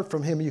 Apart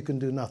from Him, you can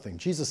do nothing.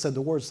 Jesus said,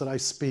 the words that I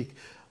speak,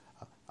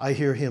 I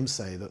hear Him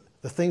say.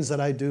 The things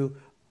that I do,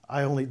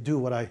 I only do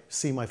what I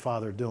see my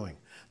Father doing.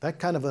 That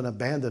kind of an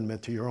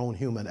abandonment to your own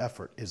human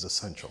effort is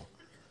essential.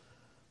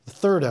 The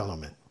third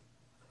element,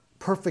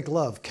 perfect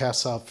love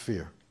casts out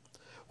fear.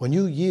 When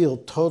you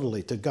yield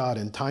totally to God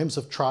in times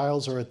of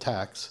trials or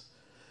attacks,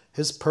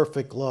 His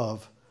perfect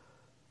love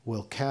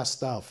will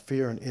cast out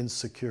fear and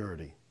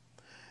insecurity.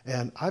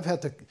 And I've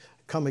had to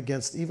come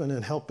against, even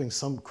in helping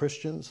some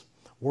Christians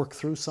work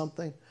through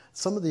something,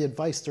 some of the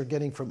advice they're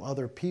getting from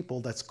other people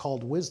that's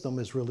called wisdom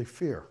is really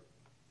fear.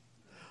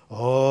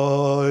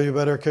 Oh, you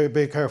better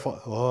be careful.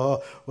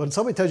 Oh, when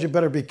somebody tells you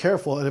better be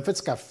careful, and if it's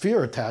got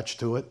fear attached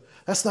to it,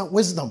 that's not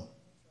wisdom.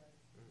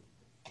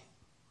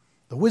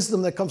 The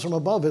wisdom that comes from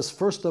above is,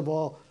 first of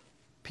all,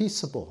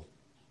 peaceable,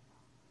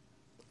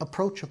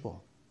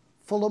 approachable,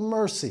 full of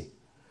mercy,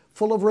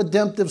 full of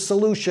redemptive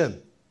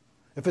solution.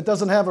 If it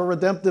doesn't have a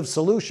redemptive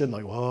solution,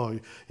 like, well,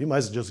 you might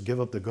as well just give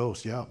up the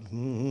ghost. Yeah,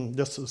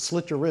 just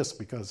slit your wrist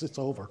because it's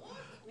over.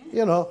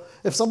 You know,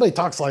 if somebody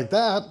talks like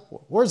that,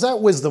 where's that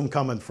wisdom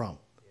coming from?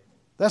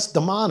 That's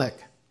demonic.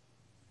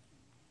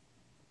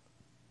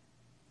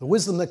 The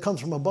wisdom that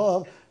comes from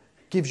above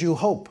gives you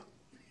hope,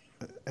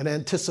 an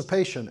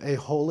anticipation, a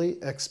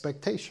holy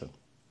expectation.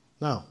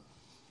 Now,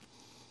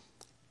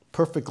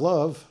 perfect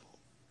love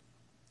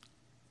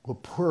will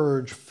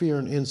purge fear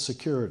and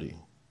insecurity.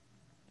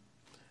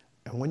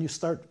 And when you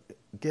start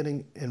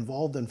getting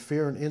involved in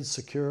fear and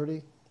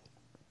insecurity,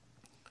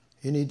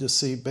 you need to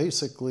see,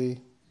 basically,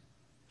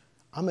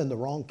 I'm in the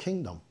wrong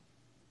kingdom.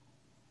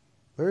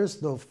 There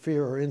is no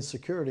fear or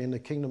insecurity in the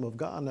kingdom of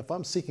God. And if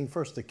I'm seeking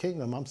first the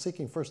kingdom, I'm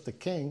seeking first the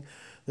king,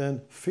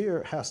 then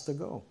fear has to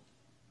go.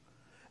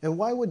 And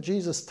why would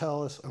Jesus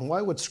tell us, and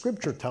why would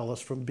Scripture tell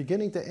us from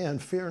beginning to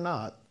end, fear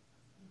not,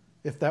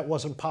 if that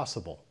wasn't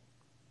possible?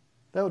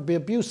 That would be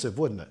abusive,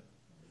 wouldn't it?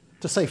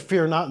 To say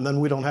fear not, and then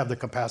we don't have the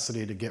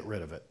capacity to get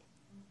rid of it.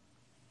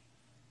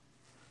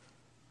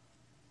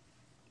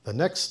 The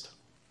next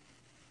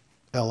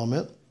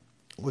element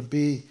would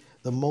be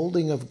the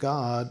molding of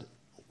God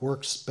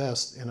works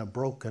best in a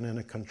broken and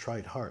a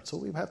contrite heart. So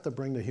we have to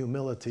bring the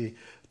humility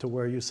to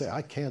where you say,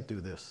 I can't do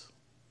this.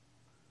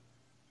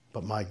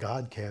 But my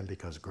God can,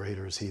 because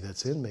greater is he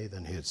that's in me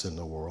than he that's in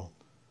the world.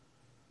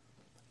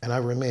 And I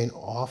remain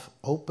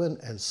open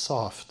and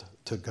soft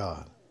to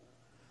God.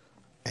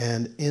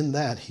 And in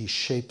that, he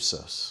shapes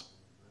us.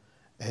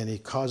 And he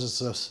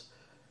causes us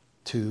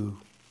to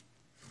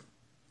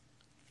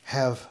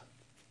have,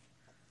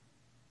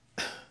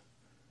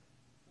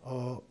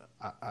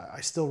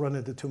 I still run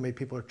into too many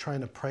people who are trying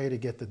to pray to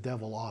get the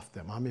devil off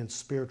them. I'm in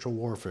spiritual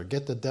warfare.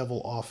 Get the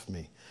devil off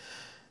me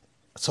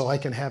so I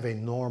can have a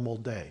normal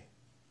day.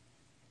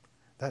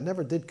 That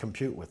never did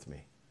compute with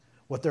me.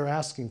 What they're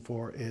asking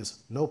for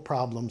is no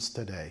problems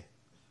today,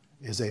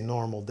 is a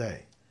normal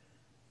day.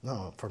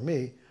 No, for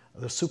me,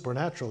 the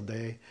supernatural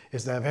day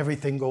is to have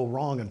everything go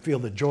wrong and feel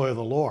the joy of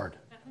the Lord.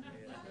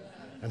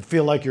 And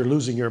feel like you're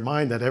losing your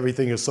mind that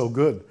everything is so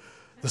good.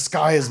 The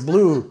sky is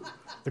blue.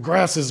 The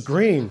grass is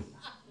green.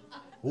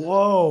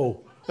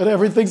 Whoa. And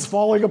everything's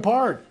falling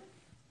apart.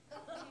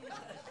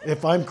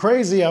 If I'm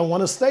crazy, I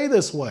want to stay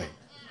this way.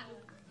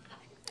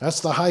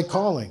 That's the high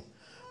calling.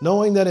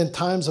 Knowing that in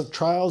times of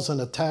trials and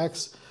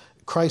attacks,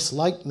 Christ's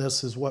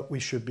likeness is what we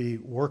should be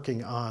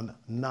working on,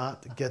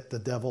 not get the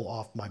devil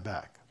off my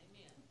back.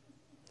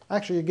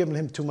 Actually, you're giving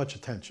him too much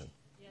attention.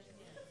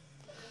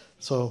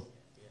 So,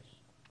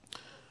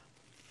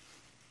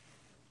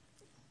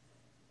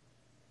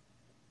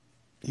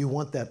 you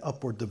want that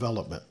upward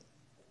development.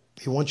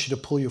 He wants you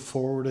to pull you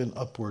forward and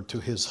upward to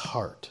his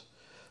heart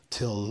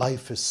till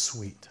life is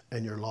sweet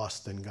and you're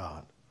lost in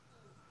God.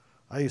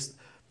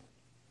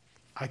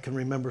 I can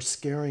remember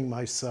scaring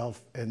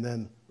myself and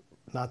then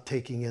not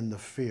taking in the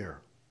fear.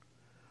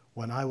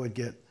 When I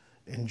would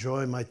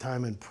enjoy my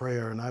time in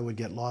prayer and I would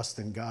get lost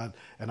in God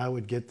and I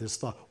would get this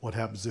thought, what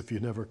happens if you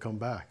never come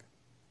back?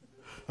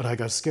 And I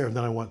got scared and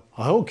then I went,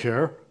 I don't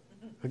care.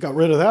 I got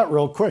rid of that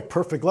real quick.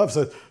 Perfect love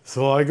said,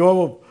 so I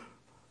go,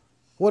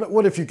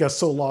 what if you got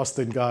so lost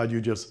in God you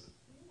just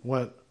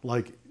went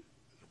like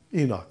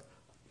Enoch?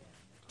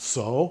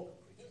 So,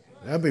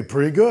 that'd be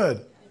pretty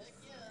good.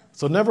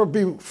 So never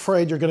be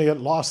afraid you're going to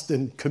get lost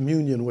in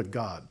communion with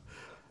God.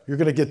 You're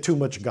going to get too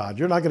much God.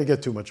 You're not going to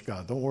get too much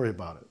God. Don't worry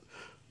about it.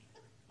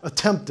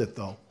 Attempt it,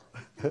 though.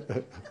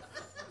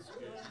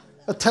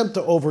 Attempt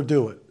to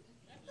overdo it.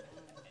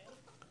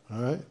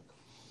 All right?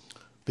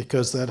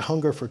 Because that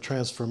hunger for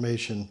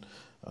transformation,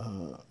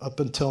 up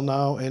until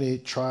now, any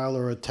trial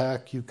or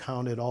attack, you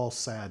counted all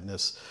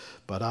sadness.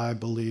 But I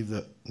believe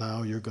that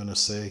now you're going to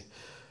say,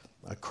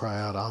 I cry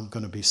out, I'm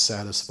going to be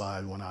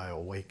satisfied when I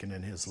awaken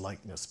in his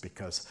likeness,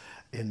 because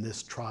in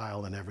this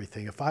trial and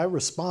everything, if I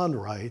respond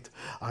right,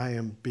 I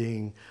am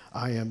being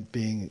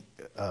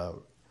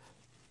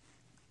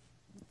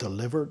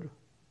delivered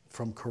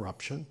from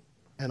corruption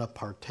and a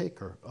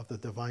partaker of the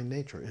divine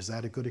nature. Is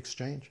that a good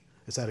exchange?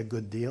 Is that a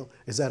good deal?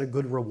 Is that a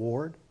good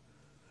reward?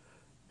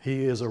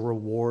 He is a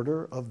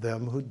rewarder of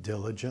them who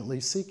diligently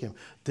seek him.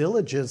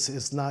 Diligence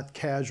is not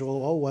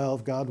casual, oh, well,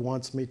 if God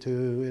wants me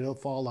to, it'll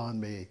fall on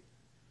me.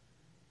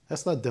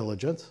 That's not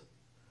diligence.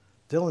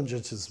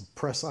 Diligence is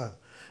press on.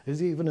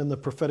 It's even in the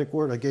prophetic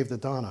word I gave to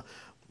Donna.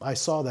 I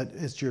saw that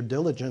it's your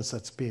diligence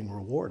that's being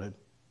rewarded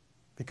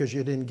because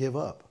you didn't give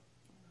up.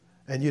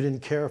 And you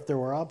didn't care if there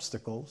were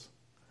obstacles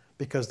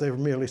because they were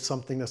merely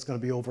something that's going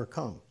to be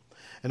overcome.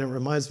 And it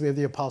reminds me of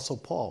the Apostle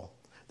Paul.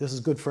 This is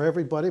good for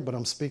everybody, but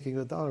I'm speaking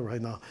to Donna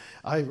right now.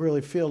 I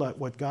really feel that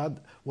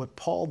what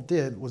Paul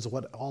did was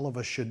what all of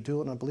us should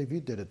do, and I believe you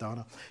did it,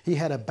 Donna. He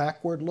had a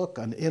backward look,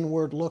 an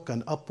inward look,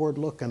 an upward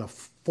look, and a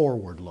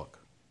forward look.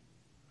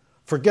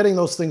 Forgetting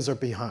those things are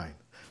behind.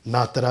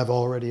 Not that I've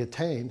already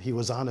attained. He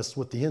was honest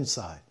with the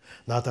inside.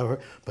 Not that,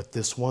 but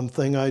this one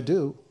thing I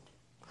do,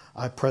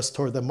 I press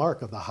toward the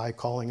mark of the high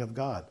calling of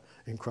God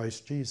in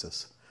Christ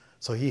Jesus.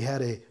 So he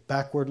had a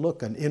backward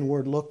look, an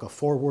inward look, a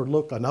forward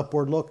look, an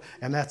upward look,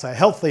 and that's a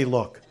healthy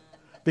look.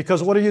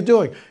 Because what are you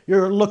doing?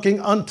 You're looking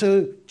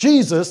unto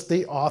Jesus,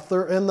 the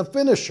author and the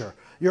finisher.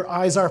 Your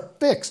eyes are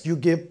fixed. You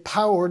give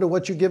power to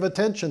what you give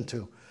attention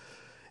to.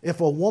 If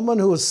a woman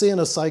who was seeing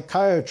a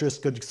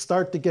psychiatrist could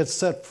start to get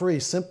set free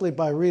simply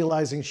by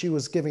realizing she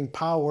was giving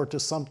power to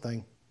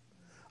something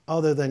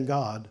other than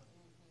God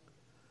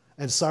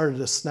and started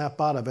to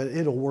snap out of it,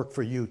 it'll work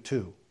for you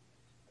too.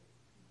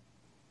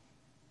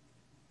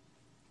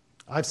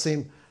 I've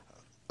seen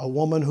a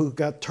woman who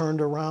got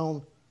turned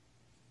around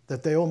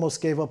that they almost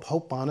gave up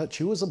hope on it.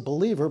 She was a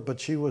believer, but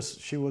she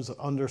was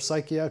under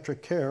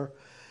psychiatric care.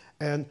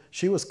 And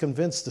she was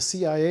convinced the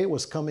CIA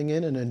was coming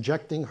in and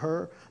injecting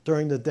her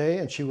during the day,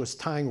 and she was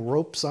tying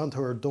ropes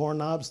onto her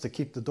doorknobs to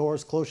keep the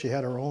doors closed. She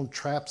had her own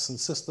traps and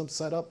systems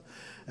set up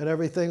and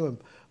everything.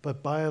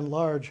 But by and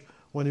large,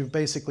 when he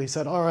basically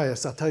said, all right,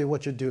 I'll tell you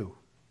what you do.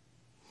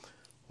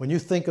 When you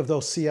think of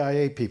those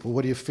CIA people,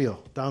 what do you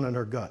feel down in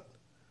her gut?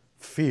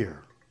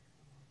 Fear,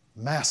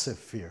 massive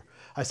fear.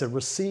 I said,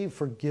 receive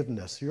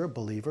forgiveness. You're a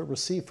believer.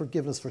 Receive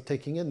forgiveness for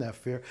taking in that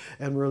fear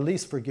and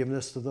release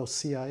forgiveness to those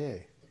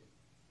CIA.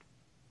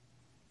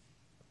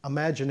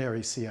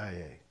 Imaginary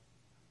CIA.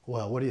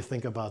 Well, what do you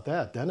think about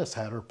that? Dennis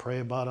had her pray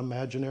about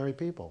imaginary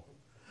people.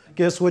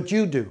 Guess what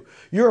you do?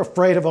 You're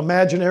afraid of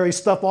imaginary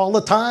stuff all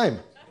the time.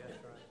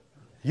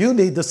 You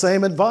need the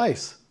same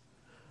advice.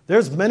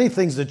 There's many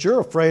things that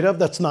you're afraid of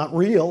that's not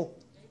real.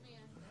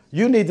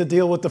 You need to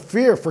deal with the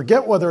fear.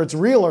 Forget whether it's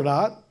real or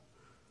not.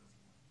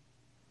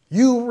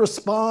 You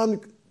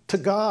respond to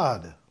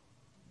God.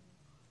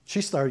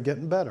 She started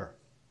getting better.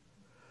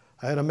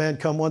 I had a man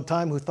come one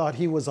time who thought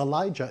he was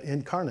Elijah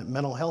incarnate.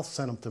 Mental health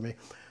sent him to me.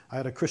 I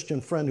had a Christian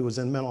friend who was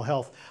in mental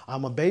health.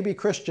 I'm a baby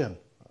Christian,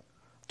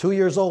 2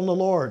 years old in the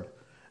Lord.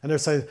 And they're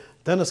saying,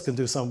 Dennis can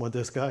do something with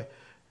this guy.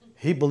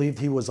 He believed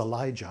he was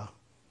Elijah.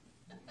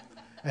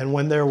 And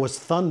when there was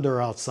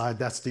thunder outside,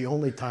 that's the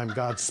only time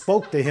God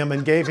spoke to him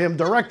and gave him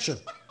direction.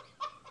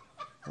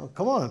 Oh,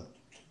 come on.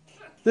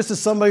 This is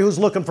somebody who's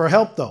looking for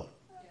help, though.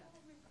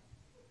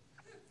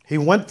 He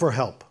went for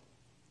help.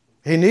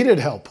 He needed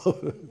help.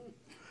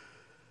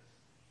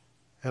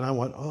 And I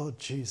went, oh,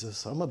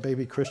 Jesus, I'm a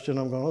baby Christian.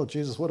 I'm going, oh,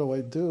 Jesus, what do I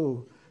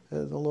do?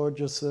 And the Lord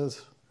just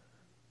says,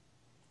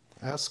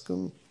 ask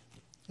him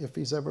if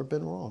he's ever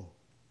been wrong.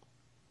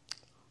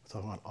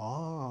 So I went,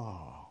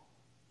 oh.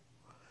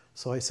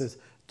 So I said,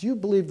 do you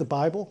believe the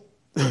Bible?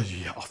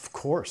 Yeah, of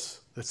course.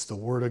 It's the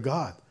Word of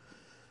God.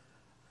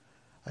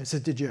 I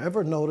said, did you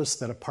ever notice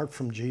that apart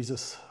from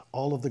Jesus,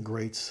 all of the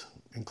greats,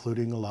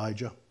 including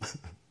Elijah, I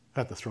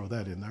had to throw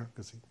that in there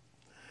because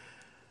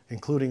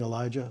including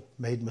Elijah,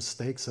 made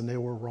mistakes and they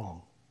were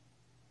wrong.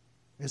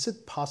 Is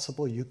it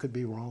possible you could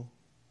be wrong?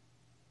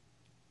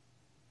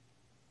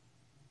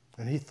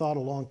 And he thought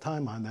a long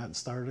time on that and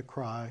started to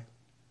cry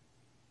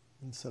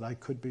and said, I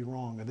could be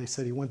wrong. And they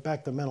said he went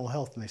back to mental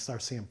health and they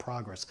started seeing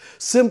progress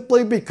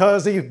simply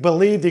because he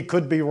believed he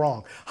could be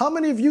wrong. How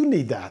many of you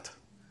need that?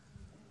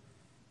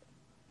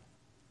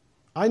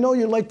 I know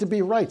you like to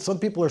be right. Some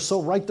people are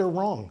so right they're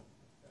wrong.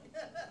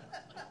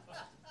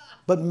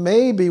 But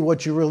maybe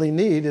what you really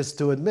need is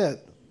to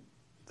admit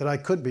that I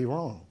could be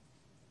wrong.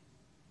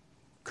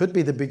 Could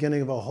be the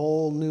beginning of a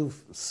whole new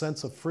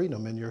sense of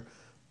freedom in your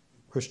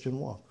Christian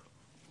walk.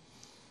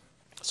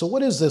 So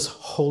what is this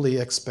holy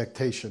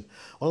expectation?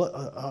 Well,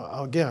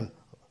 again,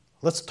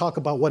 let's talk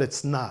about what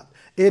it's not.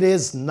 It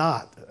is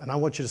not, and I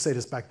want you to say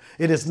this back,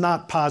 it is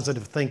not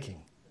positive thinking.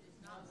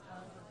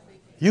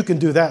 You can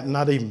do that and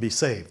not even be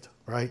saved,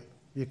 right?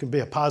 You can be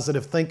a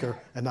positive thinker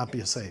and not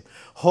be saved.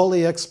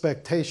 Holy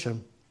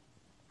expectation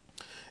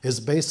is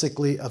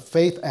basically a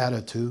faith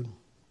attitude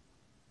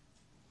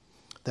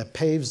that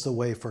paves the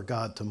way for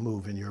God to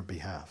move in your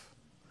behalf.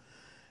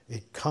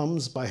 It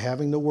comes by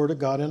having the Word of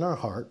God in our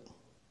heart,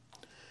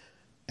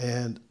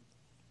 and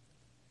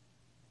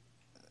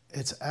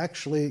it's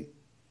actually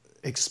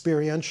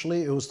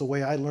experientially, it was the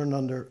way I learned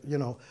under,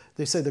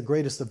 they say the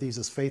greatest of these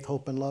is faith,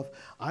 hope, and love.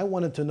 I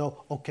wanted to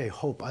know, okay,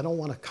 hope, I don't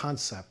want a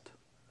concept,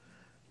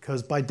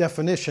 because by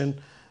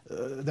definition,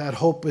 that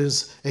hope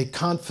is a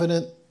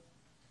confident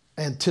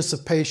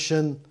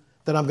anticipation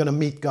that I'm going to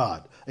meet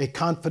God, a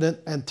confident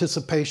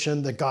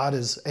anticipation that God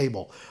is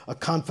able, a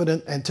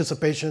confident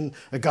anticipation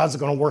that God's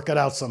going to work it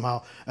out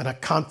somehow, and a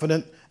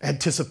confident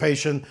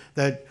anticipation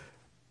that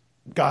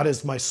God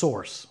is my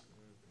source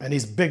and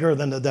he's bigger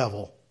than the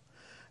devil.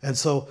 And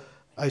so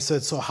I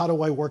said, so how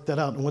do I work that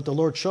out? And what the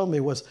Lord showed me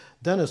was,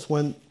 Dennis,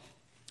 when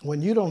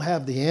you don't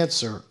have the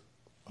answer,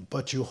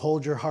 but you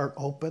hold your heart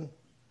open,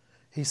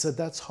 he said,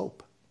 that's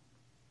hope.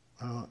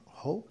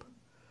 Hope?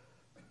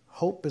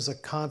 Hope is a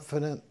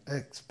confident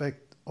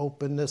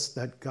openness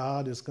that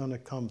God is going to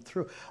come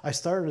through. I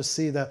started to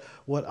see that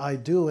what I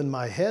do in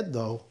my head,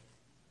 though,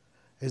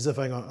 is if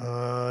I go,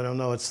 I don't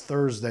know, it's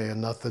Thursday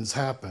and nothing's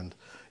happened.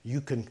 You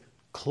can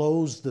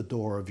close the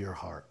door of your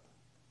heart.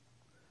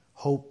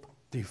 Hope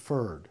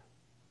deferred.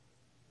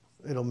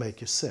 It'll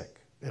make you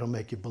sick. It'll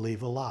make you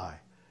believe a lie.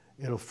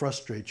 It'll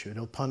frustrate you.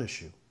 It'll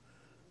punish you.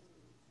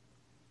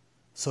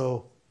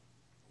 So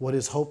what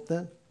is hope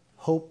then?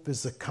 Hope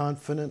is the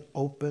confident,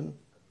 open.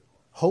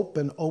 Hope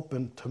and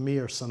open to me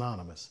are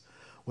synonymous.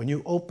 When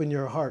you open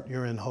your heart,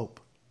 you're in hope.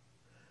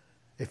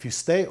 If you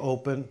stay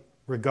open,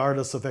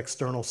 regardless of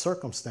external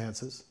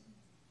circumstances,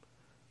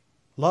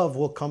 love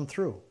will come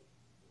through.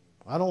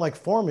 I don't like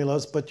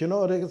formulas, but you know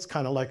what? It's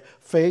kind of like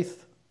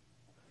faith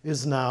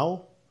is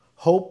now,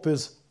 hope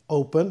is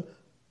open,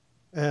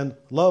 and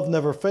love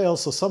never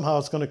fails, so somehow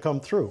it's going to come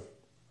through.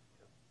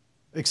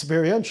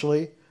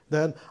 Experientially,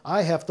 then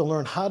I have to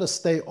learn how to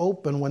stay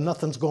open when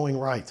nothing's going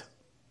right.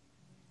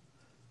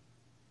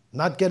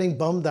 Not getting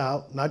bummed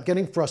out, not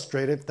getting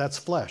frustrated, that's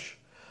flesh.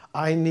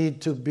 I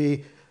need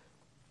to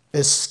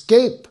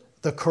escape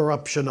the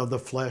corruption of the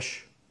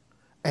flesh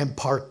and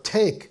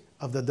partake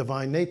of the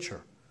divine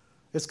nature.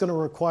 It's going to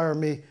require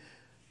me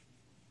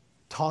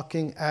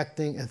talking,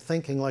 acting, and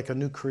thinking like a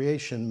new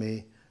creation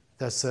me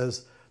that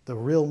says the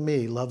real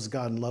me loves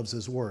God and loves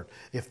His Word.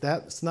 If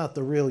that's not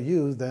the real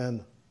you,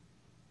 then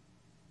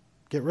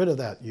get rid of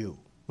that you.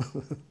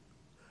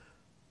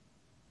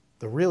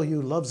 The real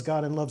you loves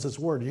God and loves His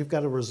Word. You've got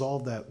to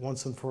resolve that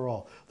once and for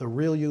all. The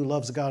real you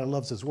loves God and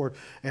loves His Word,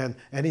 and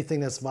anything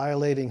that's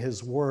violating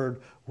His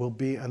Word will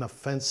be an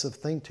offensive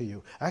thing to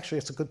you. Actually,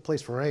 it's a good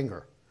place for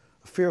anger.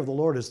 The fear of the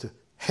Lord is to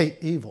hate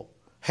evil.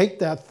 Hate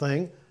that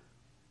thing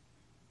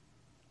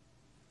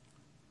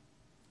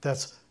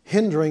that's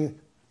hindering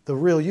the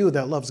real you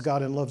that loves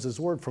God and loves His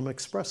Word from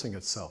expressing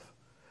itself,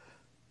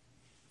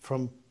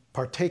 from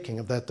partaking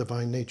of that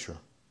divine nature.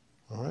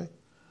 All right?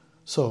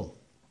 So,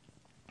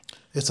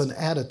 it's an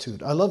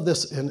attitude. I love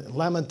this in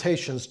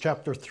Lamentations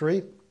chapter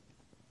 3,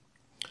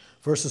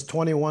 verses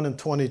 21 and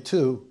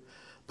 22.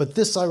 But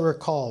this I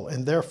recall,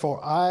 and therefore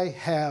I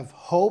have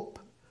hope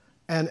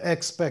and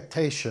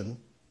expectation.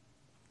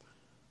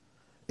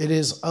 It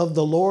is of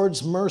the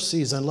Lord's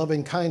mercies and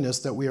loving kindness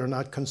that we are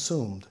not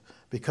consumed,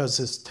 because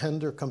His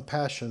tender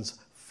compassions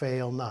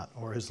fail not,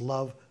 or His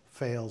love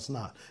fails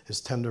not. His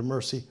tender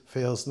mercy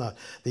fails not.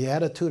 The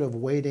attitude of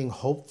waiting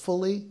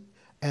hopefully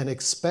and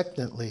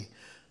expectantly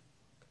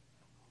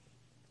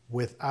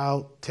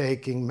without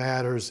taking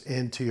matters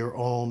into your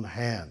own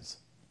hands.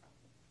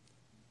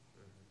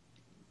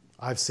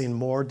 I've seen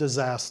more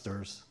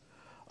disasters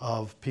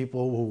of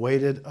people who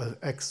waited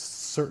a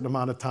certain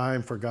amount of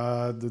time for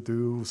God to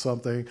do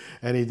something,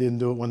 and He didn't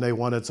do it when they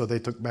wanted, so they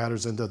took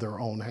matters into their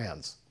own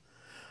hands.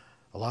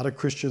 A lot of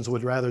Christians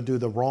would rather do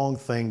the wrong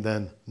thing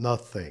than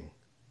nothing.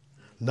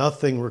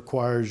 Nothing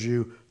requires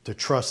you to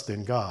trust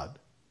in God.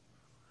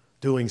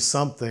 Doing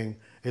something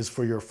is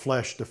for your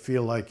flesh to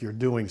feel like you're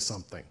doing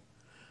something.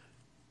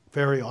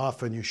 Very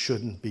often you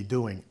shouldn't be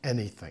doing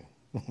anything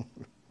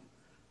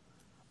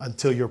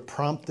until you're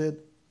prompted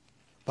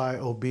by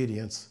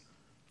obedience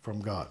from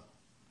God.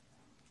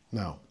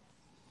 Now,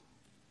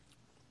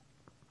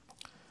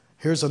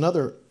 here's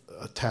another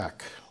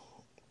attack.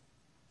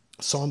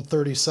 Psalm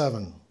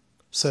 37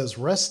 says,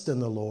 "Rest in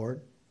the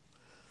Lord,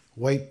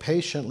 wait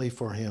patiently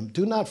for Him.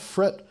 Do not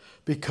fret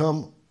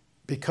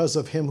because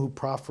of him who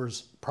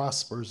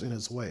prospers in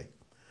his way."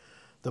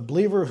 The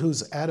believer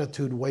whose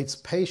attitude waits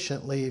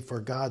patiently for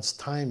God's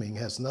timing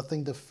has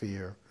nothing to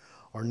fear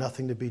or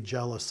nothing to be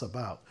jealous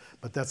about.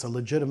 But that's a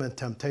legitimate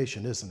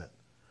temptation, isn't it?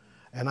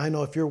 And I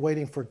know if you're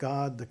waiting for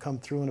God to come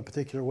through in a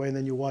particular way and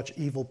then you watch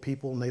evil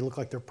people and they look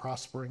like they're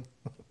prospering,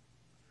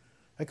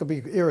 that could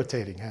be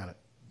irritating, hadn't it?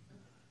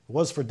 It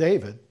was for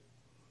David.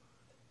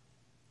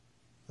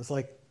 It's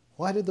like,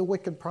 why did the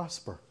wicked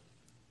prosper?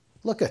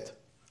 Look it,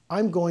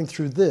 I'm going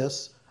through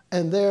this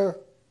and they're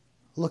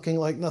looking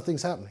like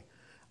nothing's happening.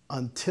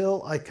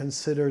 Until I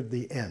considered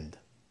the end.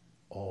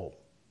 Oh.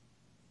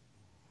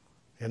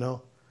 You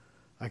know,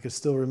 I could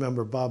still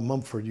remember Bob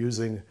Mumford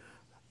using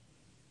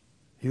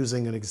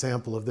an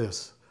example of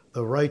this.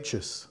 The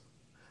righteous,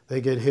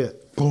 they get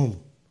hit,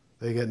 boom,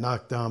 they get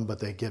knocked down, but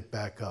they get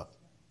back up.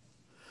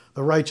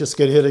 The righteous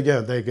get hit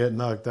again, they get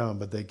knocked down,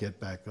 but they get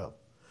back up.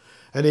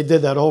 And he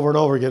did that over and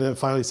over again, and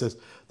finally says,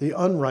 the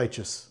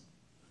unrighteous,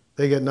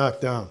 they get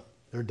knocked down,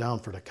 they're down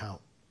for the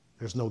count.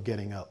 There's no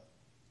getting up.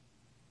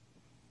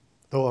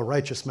 Though a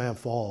righteous man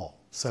fall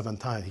 7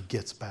 times, he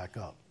gets back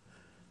up.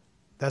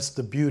 That's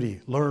the beauty.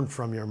 Learn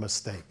from your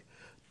mistake.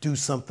 Do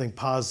something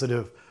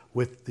positive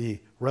with the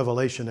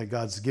revelation that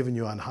God's given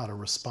you on how to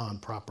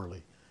respond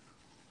properly.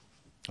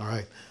 All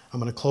right,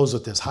 I'm going to close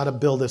with this. How to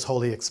build this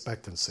holy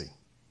expectancy.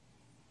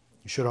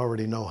 You should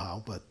already know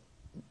how, but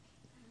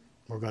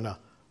we're going to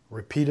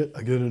repeat it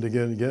again and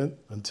again and again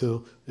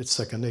until it's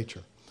second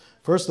nature.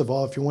 First of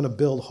all, if you want to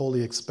build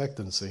holy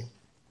expectancy,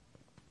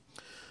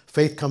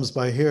 faith comes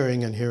by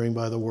hearing, and hearing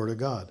by the Word of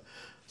God.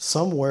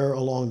 Somewhere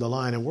along the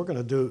line, and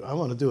I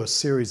want to do a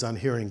series on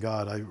hearing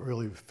God. I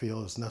really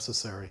feel is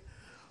necessary.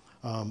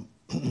 But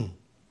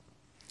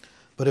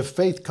if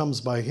faith comes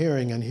by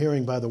hearing, and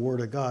hearing by the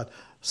Word of God,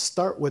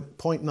 start with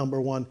point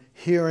number 1.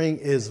 Hearing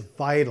is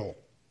vital.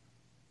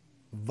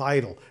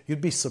 vital.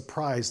 You'd be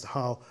surprised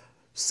how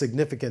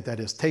significant that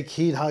is. Take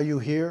heed how you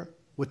hear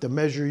with the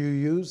measure you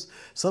use.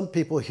 Some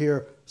people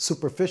hear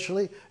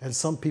superficially, and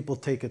some people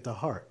take it to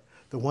heart.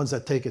 The ones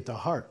that take it to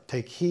heart,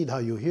 take heed how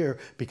you hear,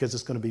 because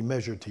it's going to be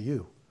measured to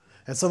you.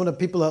 And some of the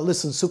people that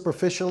listen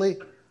superficially,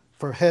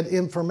 for head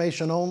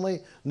information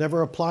only,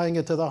 never applying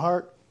it to the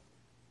heart,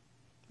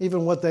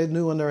 even what they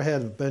knew in their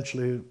head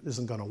eventually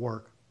isn't going to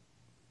work.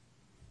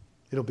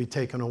 It'll be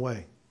taken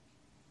away.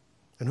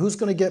 And who's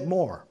going to get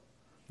more?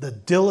 The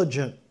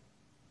diligent,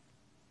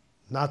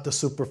 not the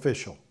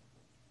superficial.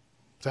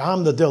 Say,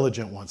 I'm the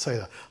diligent one. Say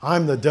that.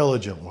 I'm the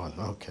diligent one.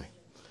 Okay.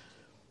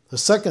 The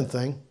second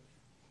thing,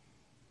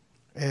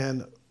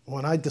 and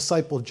when I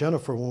discipled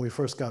Jennifer when we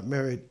first got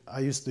married,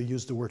 I used to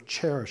use the word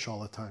cherish all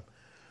the time.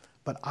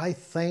 But I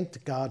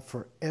thanked God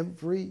for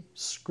every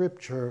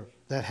scripture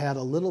that had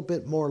a little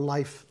bit more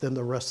life than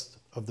the rest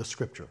of the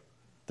scripture.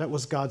 That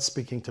was God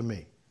speaking to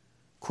me.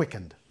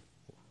 Quickened.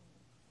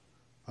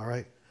 All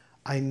right?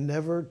 I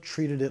never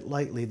treated it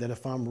lightly that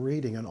if I'm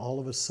reading and all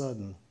of a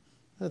sudden,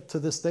 to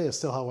this day, it's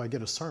still how I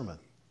get a sermon.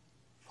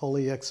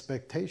 Holy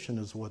expectation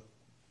is what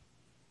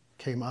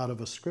came out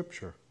of a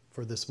scripture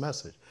for this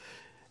message.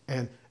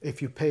 And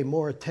if you pay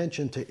more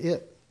attention to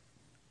it,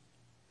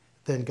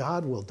 then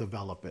God will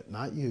develop it,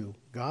 not you.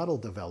 God will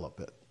develop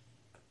it.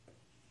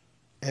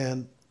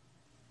 And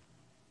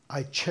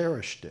I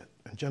cherished it.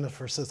 And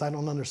Jennifer says, I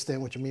don't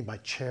understand what you mean by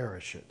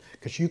cherish it.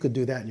 Because you could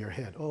do that in your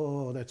head.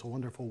 Oh, that's a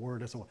wonderful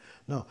word.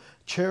 No,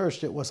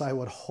 cherished it was I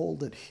would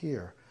hold it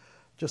here.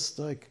 Just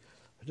like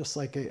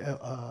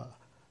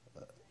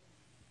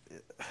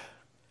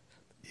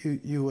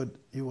you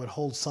would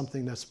hold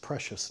something that's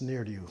precious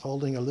near to you,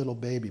 holding a little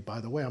baby. By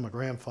the way, I'm a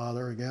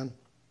grandfather again.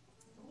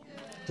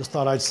 Just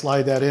thought I'd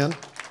slide that in.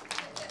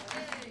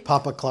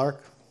 Papa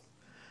Clark,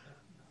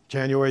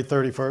 January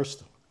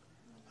 31st.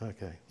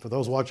 Okay. For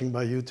those watching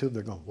by YouTube,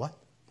 they're going, what?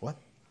 What?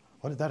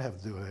 What did that have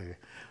to do with anything?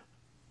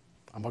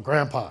 I'm a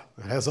grandpa.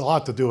 It has a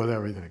lot to do with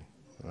everything.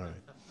 All right.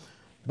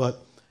 But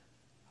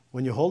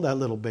when you hold that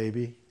little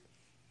baby,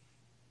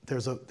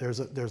 there's a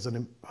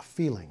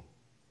feeling,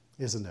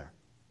 isn't there?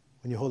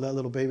 When you hold that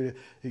little baby,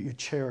 you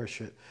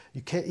cherish it.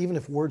 You can't, even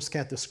if words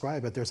can't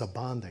describe it, there's a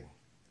bonding.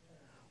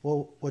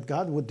 Well, what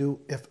God would do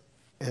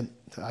and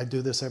I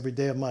do this every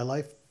day of my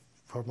life,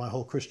 for my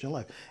whole Christian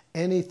life,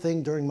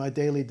 anything during my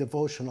daily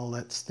devotional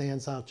that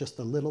stands out just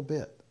a little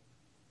bit,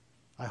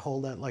 I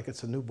hold that like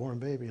it's a newborn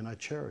baby and I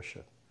cherish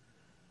it.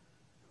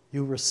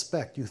 You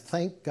respect, you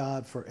thank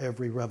God for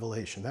every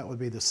revelation. That would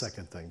be the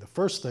second thing. The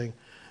first thing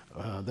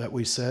that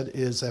we said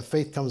is that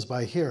faith comes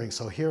by hearing,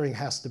 so hearing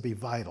has to be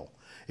vital.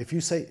 If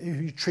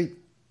you treat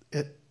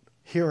it,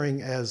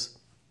 hearing as,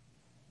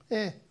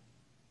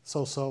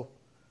 so-so,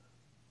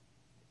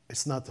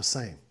 it's not the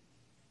same.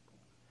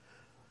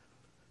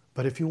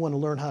 But if you want to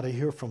learn how to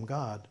hear from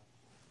God,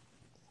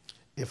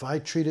 if I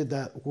treated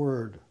that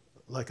word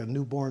like a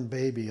newborn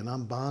baby and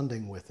I'm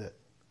bonding with it,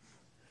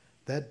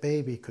 that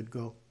baby could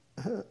go,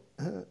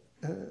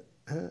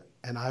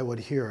 and I would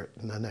hear it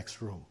in the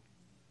next room.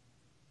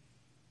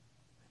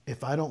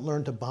 If I don't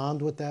learn to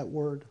bond with that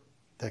word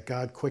that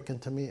God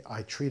quickened to me,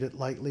 I treat it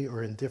lightly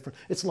or indifferent.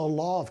 It's the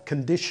law of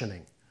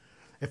conditioning.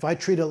 If I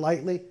treat it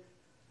lightly,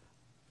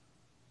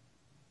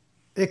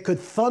 it could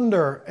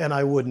thunder and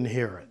I wouldn't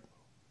hear it.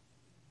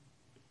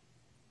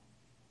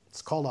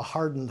 It's called a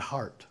hardened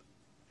heart.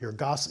 You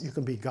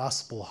can be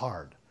gospel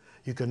hard.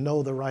 You can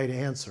know the right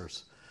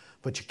answers,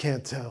 but you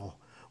can't tell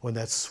when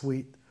that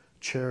sweet,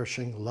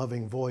 cherishing,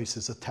 loving voice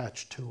is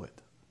attached to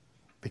it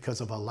because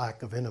of a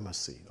lack of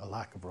intimacy, a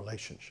lack of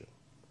relationship.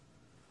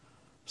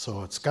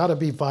 So it's got to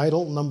be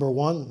vital, number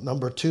one.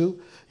 Number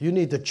two, you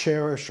need to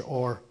cherish,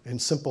 or in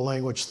simple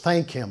language,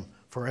 thank Him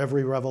for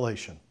every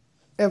revelation.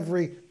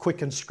 Every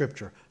quickened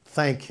scripture,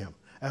 thank Him.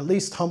 At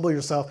least humble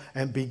yourself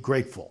and be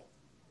grateful,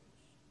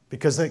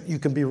 because then you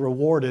can be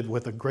rewarded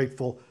with a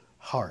grateful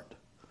heart.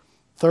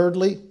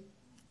 Thirdly,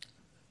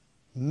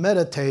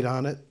 meditate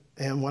on it.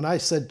 And when I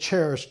said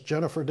cherish,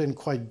 Jennifer didn't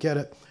quite get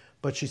it,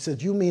 but she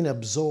said, you mean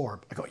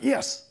absorb. I go,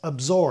 yes,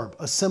 absorb,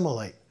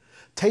 assimilate.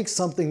 Take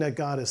something that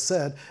God has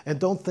said, and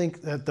don't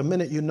think that the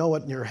minute you know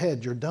it in your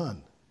head, you're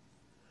done.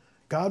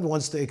 God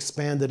wants to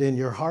expand it in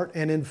your heart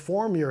and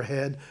inform your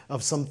head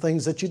of some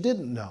things that you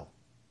didn't know.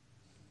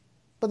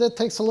 But that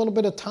takes a little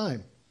bit of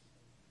time.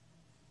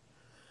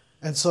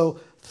 And so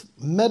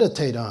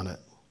meditate on it.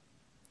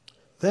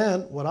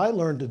 Then what I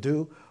learned to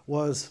do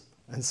was,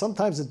 and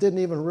sometimes it didn't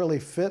even really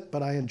fit,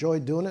 but I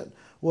enjoyed doing it,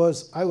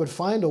 was I would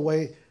find a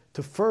way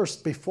to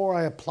first, before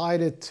I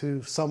applied it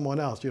to someone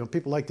else,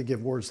 people like to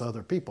give words to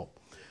other people.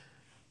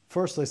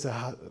 First, they say,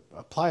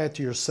 apply it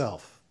to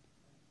yourself.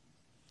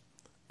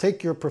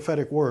 Take your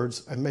prophetic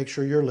words and make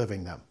sure you're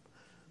living them.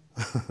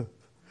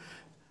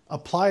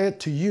 Apply it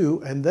to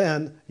you, and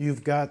then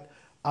you've got,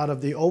 out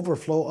of the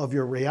overflow of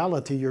your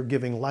reality, you're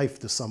giving life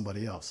to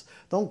somebody else.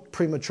 Don't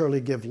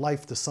prematurely give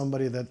life to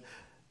somebody that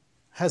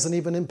hasn't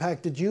even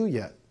impacted you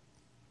yet.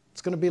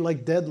 It's going to be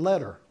like dead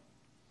letter.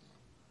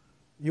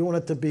 You want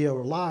it to be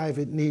alive,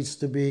 it needs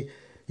to be,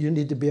 You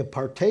need to be a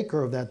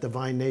partaker of that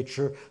divine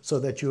nature so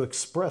that you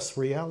express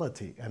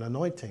reality and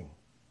anointing.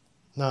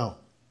 Now,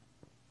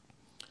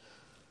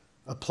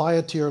 apply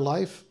it to your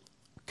life.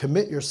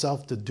 Commit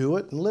yourself to do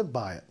it and live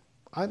by it.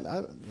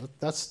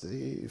 That's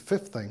the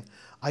fifth thing.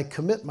 I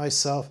commit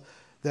myself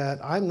that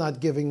I'm not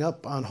giving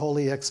up on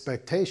holy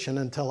expectation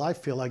until I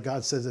feel like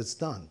God says it's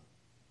done.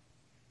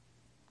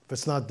 If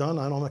it's not done,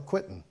 I'm not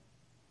quitting.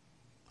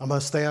 I'm going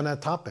to stay on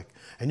that topic.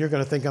 And you're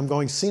going to think I'm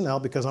going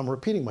senile because I'm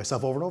repeating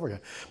myself over and over again.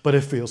 But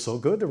it feels so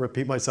good to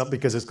repeat myself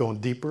because it's going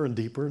deeper and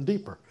deeper and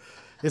deeper.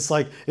 It's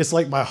like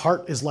my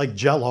heart is like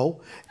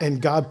Jell-O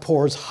and God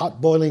pours hot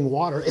boiling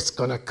water. It's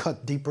going to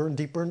cut deeper and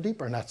deeper and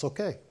deeper, and that's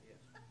okay.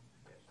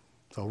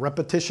 So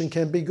repetition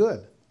can be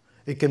good.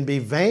 It can be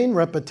vain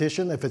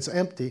repetition if it's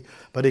empty,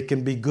 but it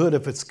can be good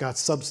if it's got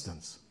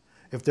substance.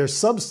 If there's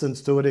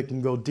substance to it, it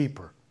can go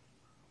deeper.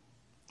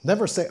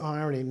 Never say, oh,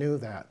 I already knew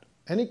that.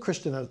 Any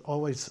Christian that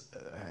always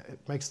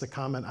makes the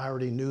comment, I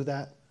already knew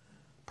that,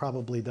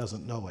 probably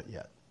doesn't know it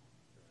yet.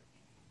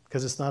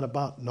 Because it's not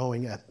about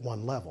knowing at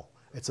one level.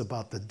 It's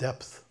about the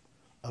depth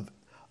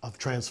of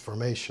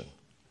transformation.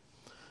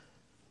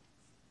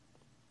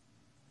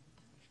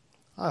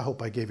 I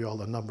hope I gave you all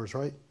the numbers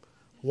right.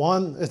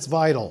 1, it's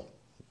vital.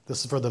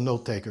 This is for the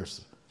note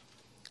takers.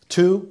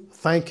 2,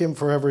 thank Him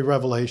for every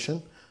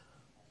revelation.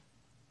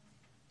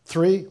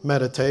 3,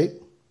 meditate.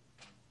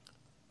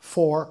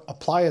 4,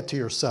 apply it to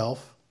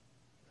yourself.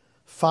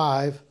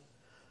 5,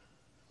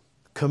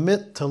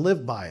 commit to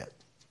live by it.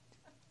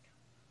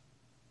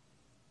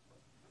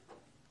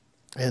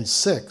 And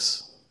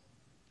 6,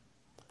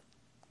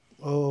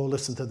 oh,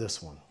 listen to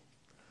this one.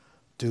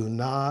 Do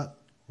not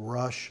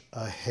rush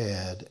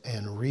ahead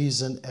and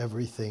reason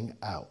everything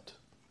out.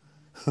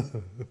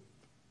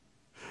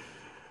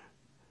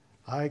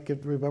 I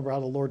could remember how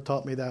the Lord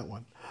taught me that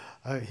one.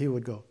 He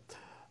would go,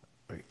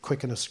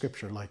 quick in the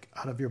scripture, like,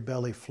 out of your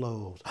belly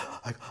flows.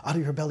 Out of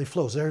your belly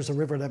flows. There's a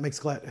river that makes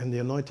glad. And the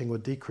anointing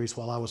would decrease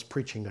while I was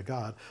preaching to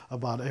God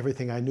about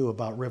everything I knew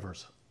about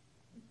rivers.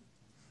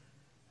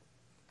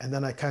 And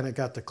then I kind of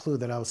got the clue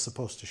that I was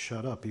supposed to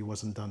shut up. He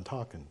wasn't done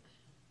talking.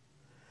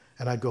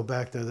 And I'd go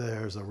back to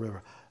there's a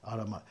river out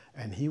of my,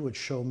 and he would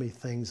show me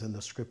things in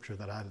the scripture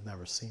that I'd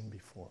never seen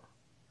before.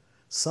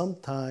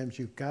 Sometimes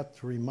you've got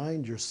to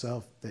remind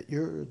yourself that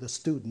you're the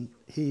student,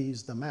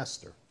 he's the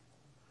master.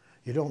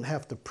 You don't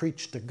have to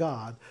preach to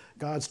God.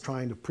 God's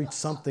trying to preach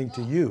something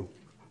to you.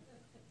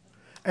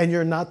 And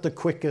you're not the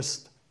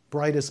quickest,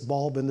 brightest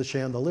bulb in the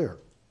chandelier.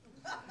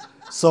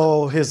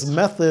 So his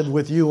method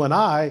with you and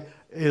I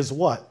is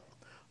what?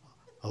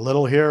 A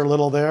little here, a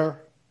little there,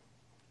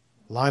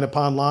 line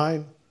upon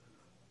line,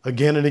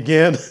 again and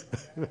again.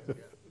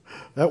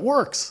 That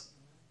works.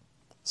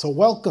 So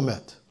welcome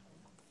it.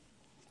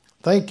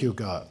 Thank you,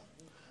 God.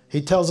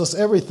 He tells us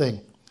everything.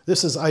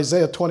 This is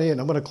Isaiah 28.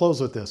 I'm going to close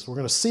with this. We're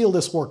going to seal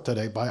this work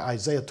today by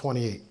Isaiah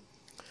 28.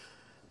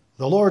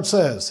 The Lord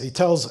says, he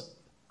tells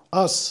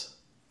us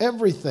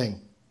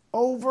everything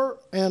over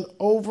and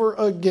over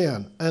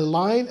again, a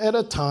line at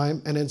a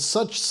time, and in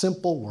such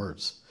simple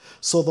words.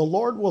 So the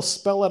Lord will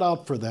spell it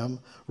out for them,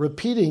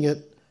 repeating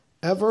it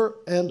ever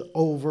and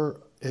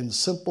over in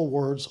simple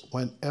words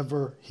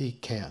whenever he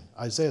can.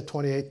 Isaiah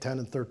 28, 10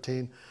 and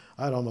 13.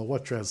 I don't know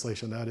what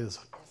translation that is,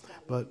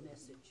 but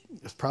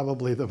it's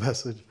probably the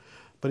Message.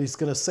 But he's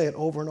going to say it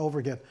over and over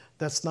again.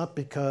 That's not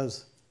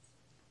because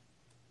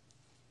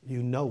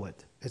you know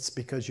it. It's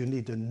because you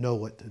need to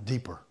know it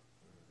deeper.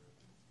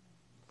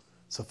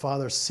 So,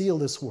 Father, seal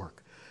this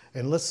work.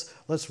 And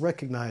let's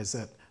recognize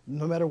that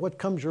no matter what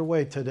comes your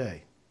way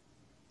today,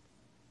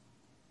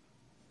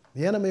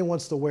 the enemy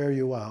wants to wear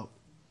you out,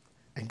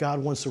 and God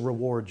wants to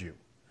reward you.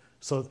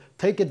 So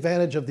take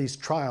advantage of these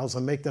trials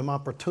and make them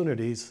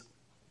opportunities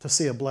to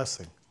see a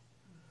blessing.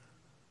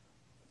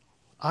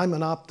 I'm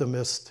an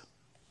optimist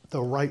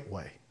the right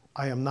way.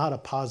 I am not a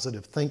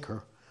positive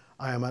thinker.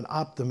 I am an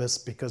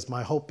optimist because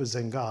my hope is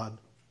in God.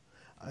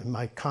 And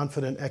my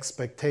confident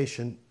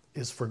expectation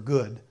is for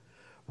good,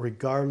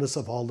 regardless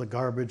of all the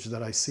garbage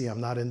that I see. I'm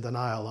not in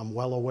denial. I'm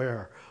well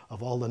aware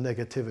of all the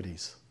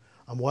negativities.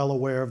 I'm well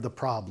aware of the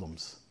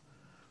problems.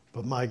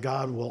 But my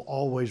God will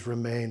always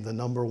remain the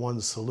number one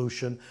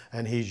solution,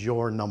 and he's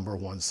your number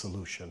one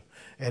solution.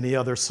 Any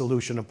other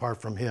solution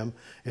apart from him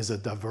is a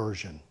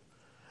diversion,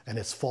 and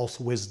it's false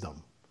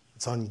wisdom.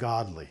 It's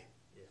ungodly.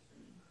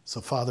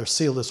 So, Father,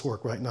 seal this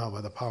work right now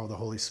by the power of the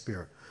Holy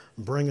Spirit.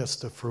 Bring us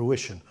to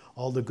fruition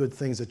all the good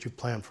things that you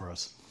plan for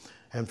us.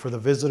 And for the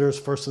visitors,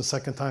 first and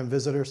second time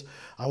visitors,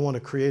 I want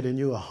to create in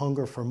you a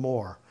hunger for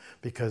more,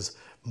 because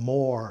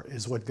more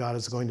is what God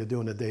is going to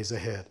do in the days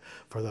ahead.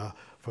 For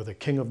the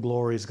King of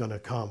Glory is going to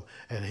come,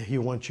 and he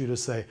wants you to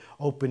say,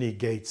 open ye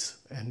gates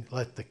and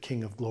let the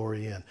King of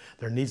Glory in.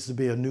 There needs to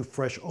be a new,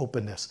 fresh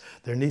openness.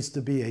 There needs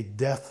to be a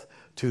death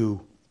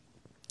to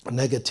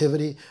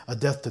negativity, a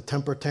death to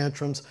temper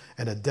tantrums,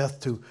 and a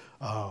death to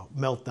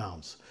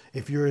meltdowns.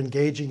 If you're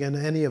engaging in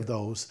any of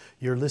those,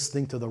 you're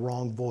listening to the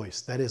wrong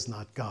voice. That is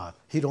not God.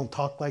 He don't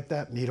talk like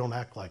that, and he don't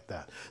act like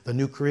that. The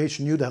new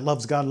creation, you that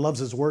loves God and loves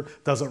his word,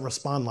 doesn't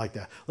respond like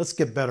that. Let's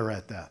get better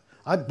at that.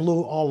 I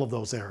blew all of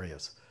those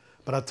areas.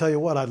 But I'll tell you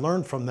what, I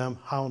learned from them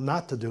how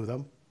not to do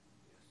them.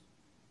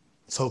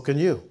 So can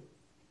you.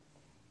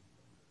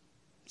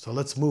 So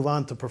let's move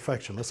on to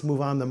perfection. Let's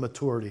move on to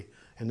maturity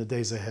in the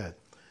days ahead.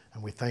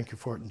 And we thank you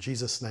for it in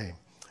Jesus' name.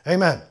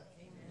 Amen.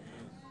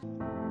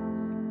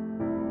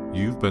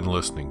 You've been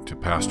listening to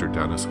Pastor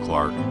Dennis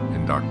Clark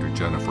and Dr.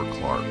 Jennifer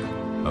Clark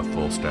of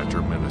Full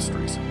Stature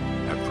Ministries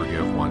at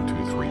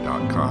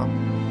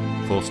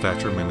Forgive123.com. Full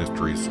Stature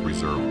Ministries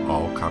reserve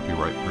all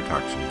copyright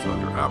protections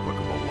under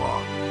applicable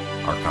law.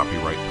 Our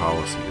copyright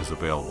policy is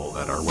available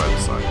at our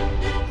website,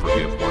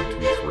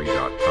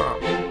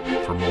 Forgive123.com.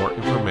 For more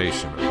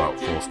information about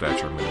Full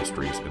Stature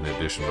Ministries and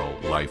additional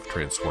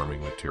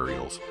life-transforming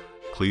materials,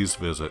 please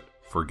visit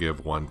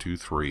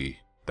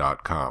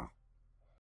Forgive123.com.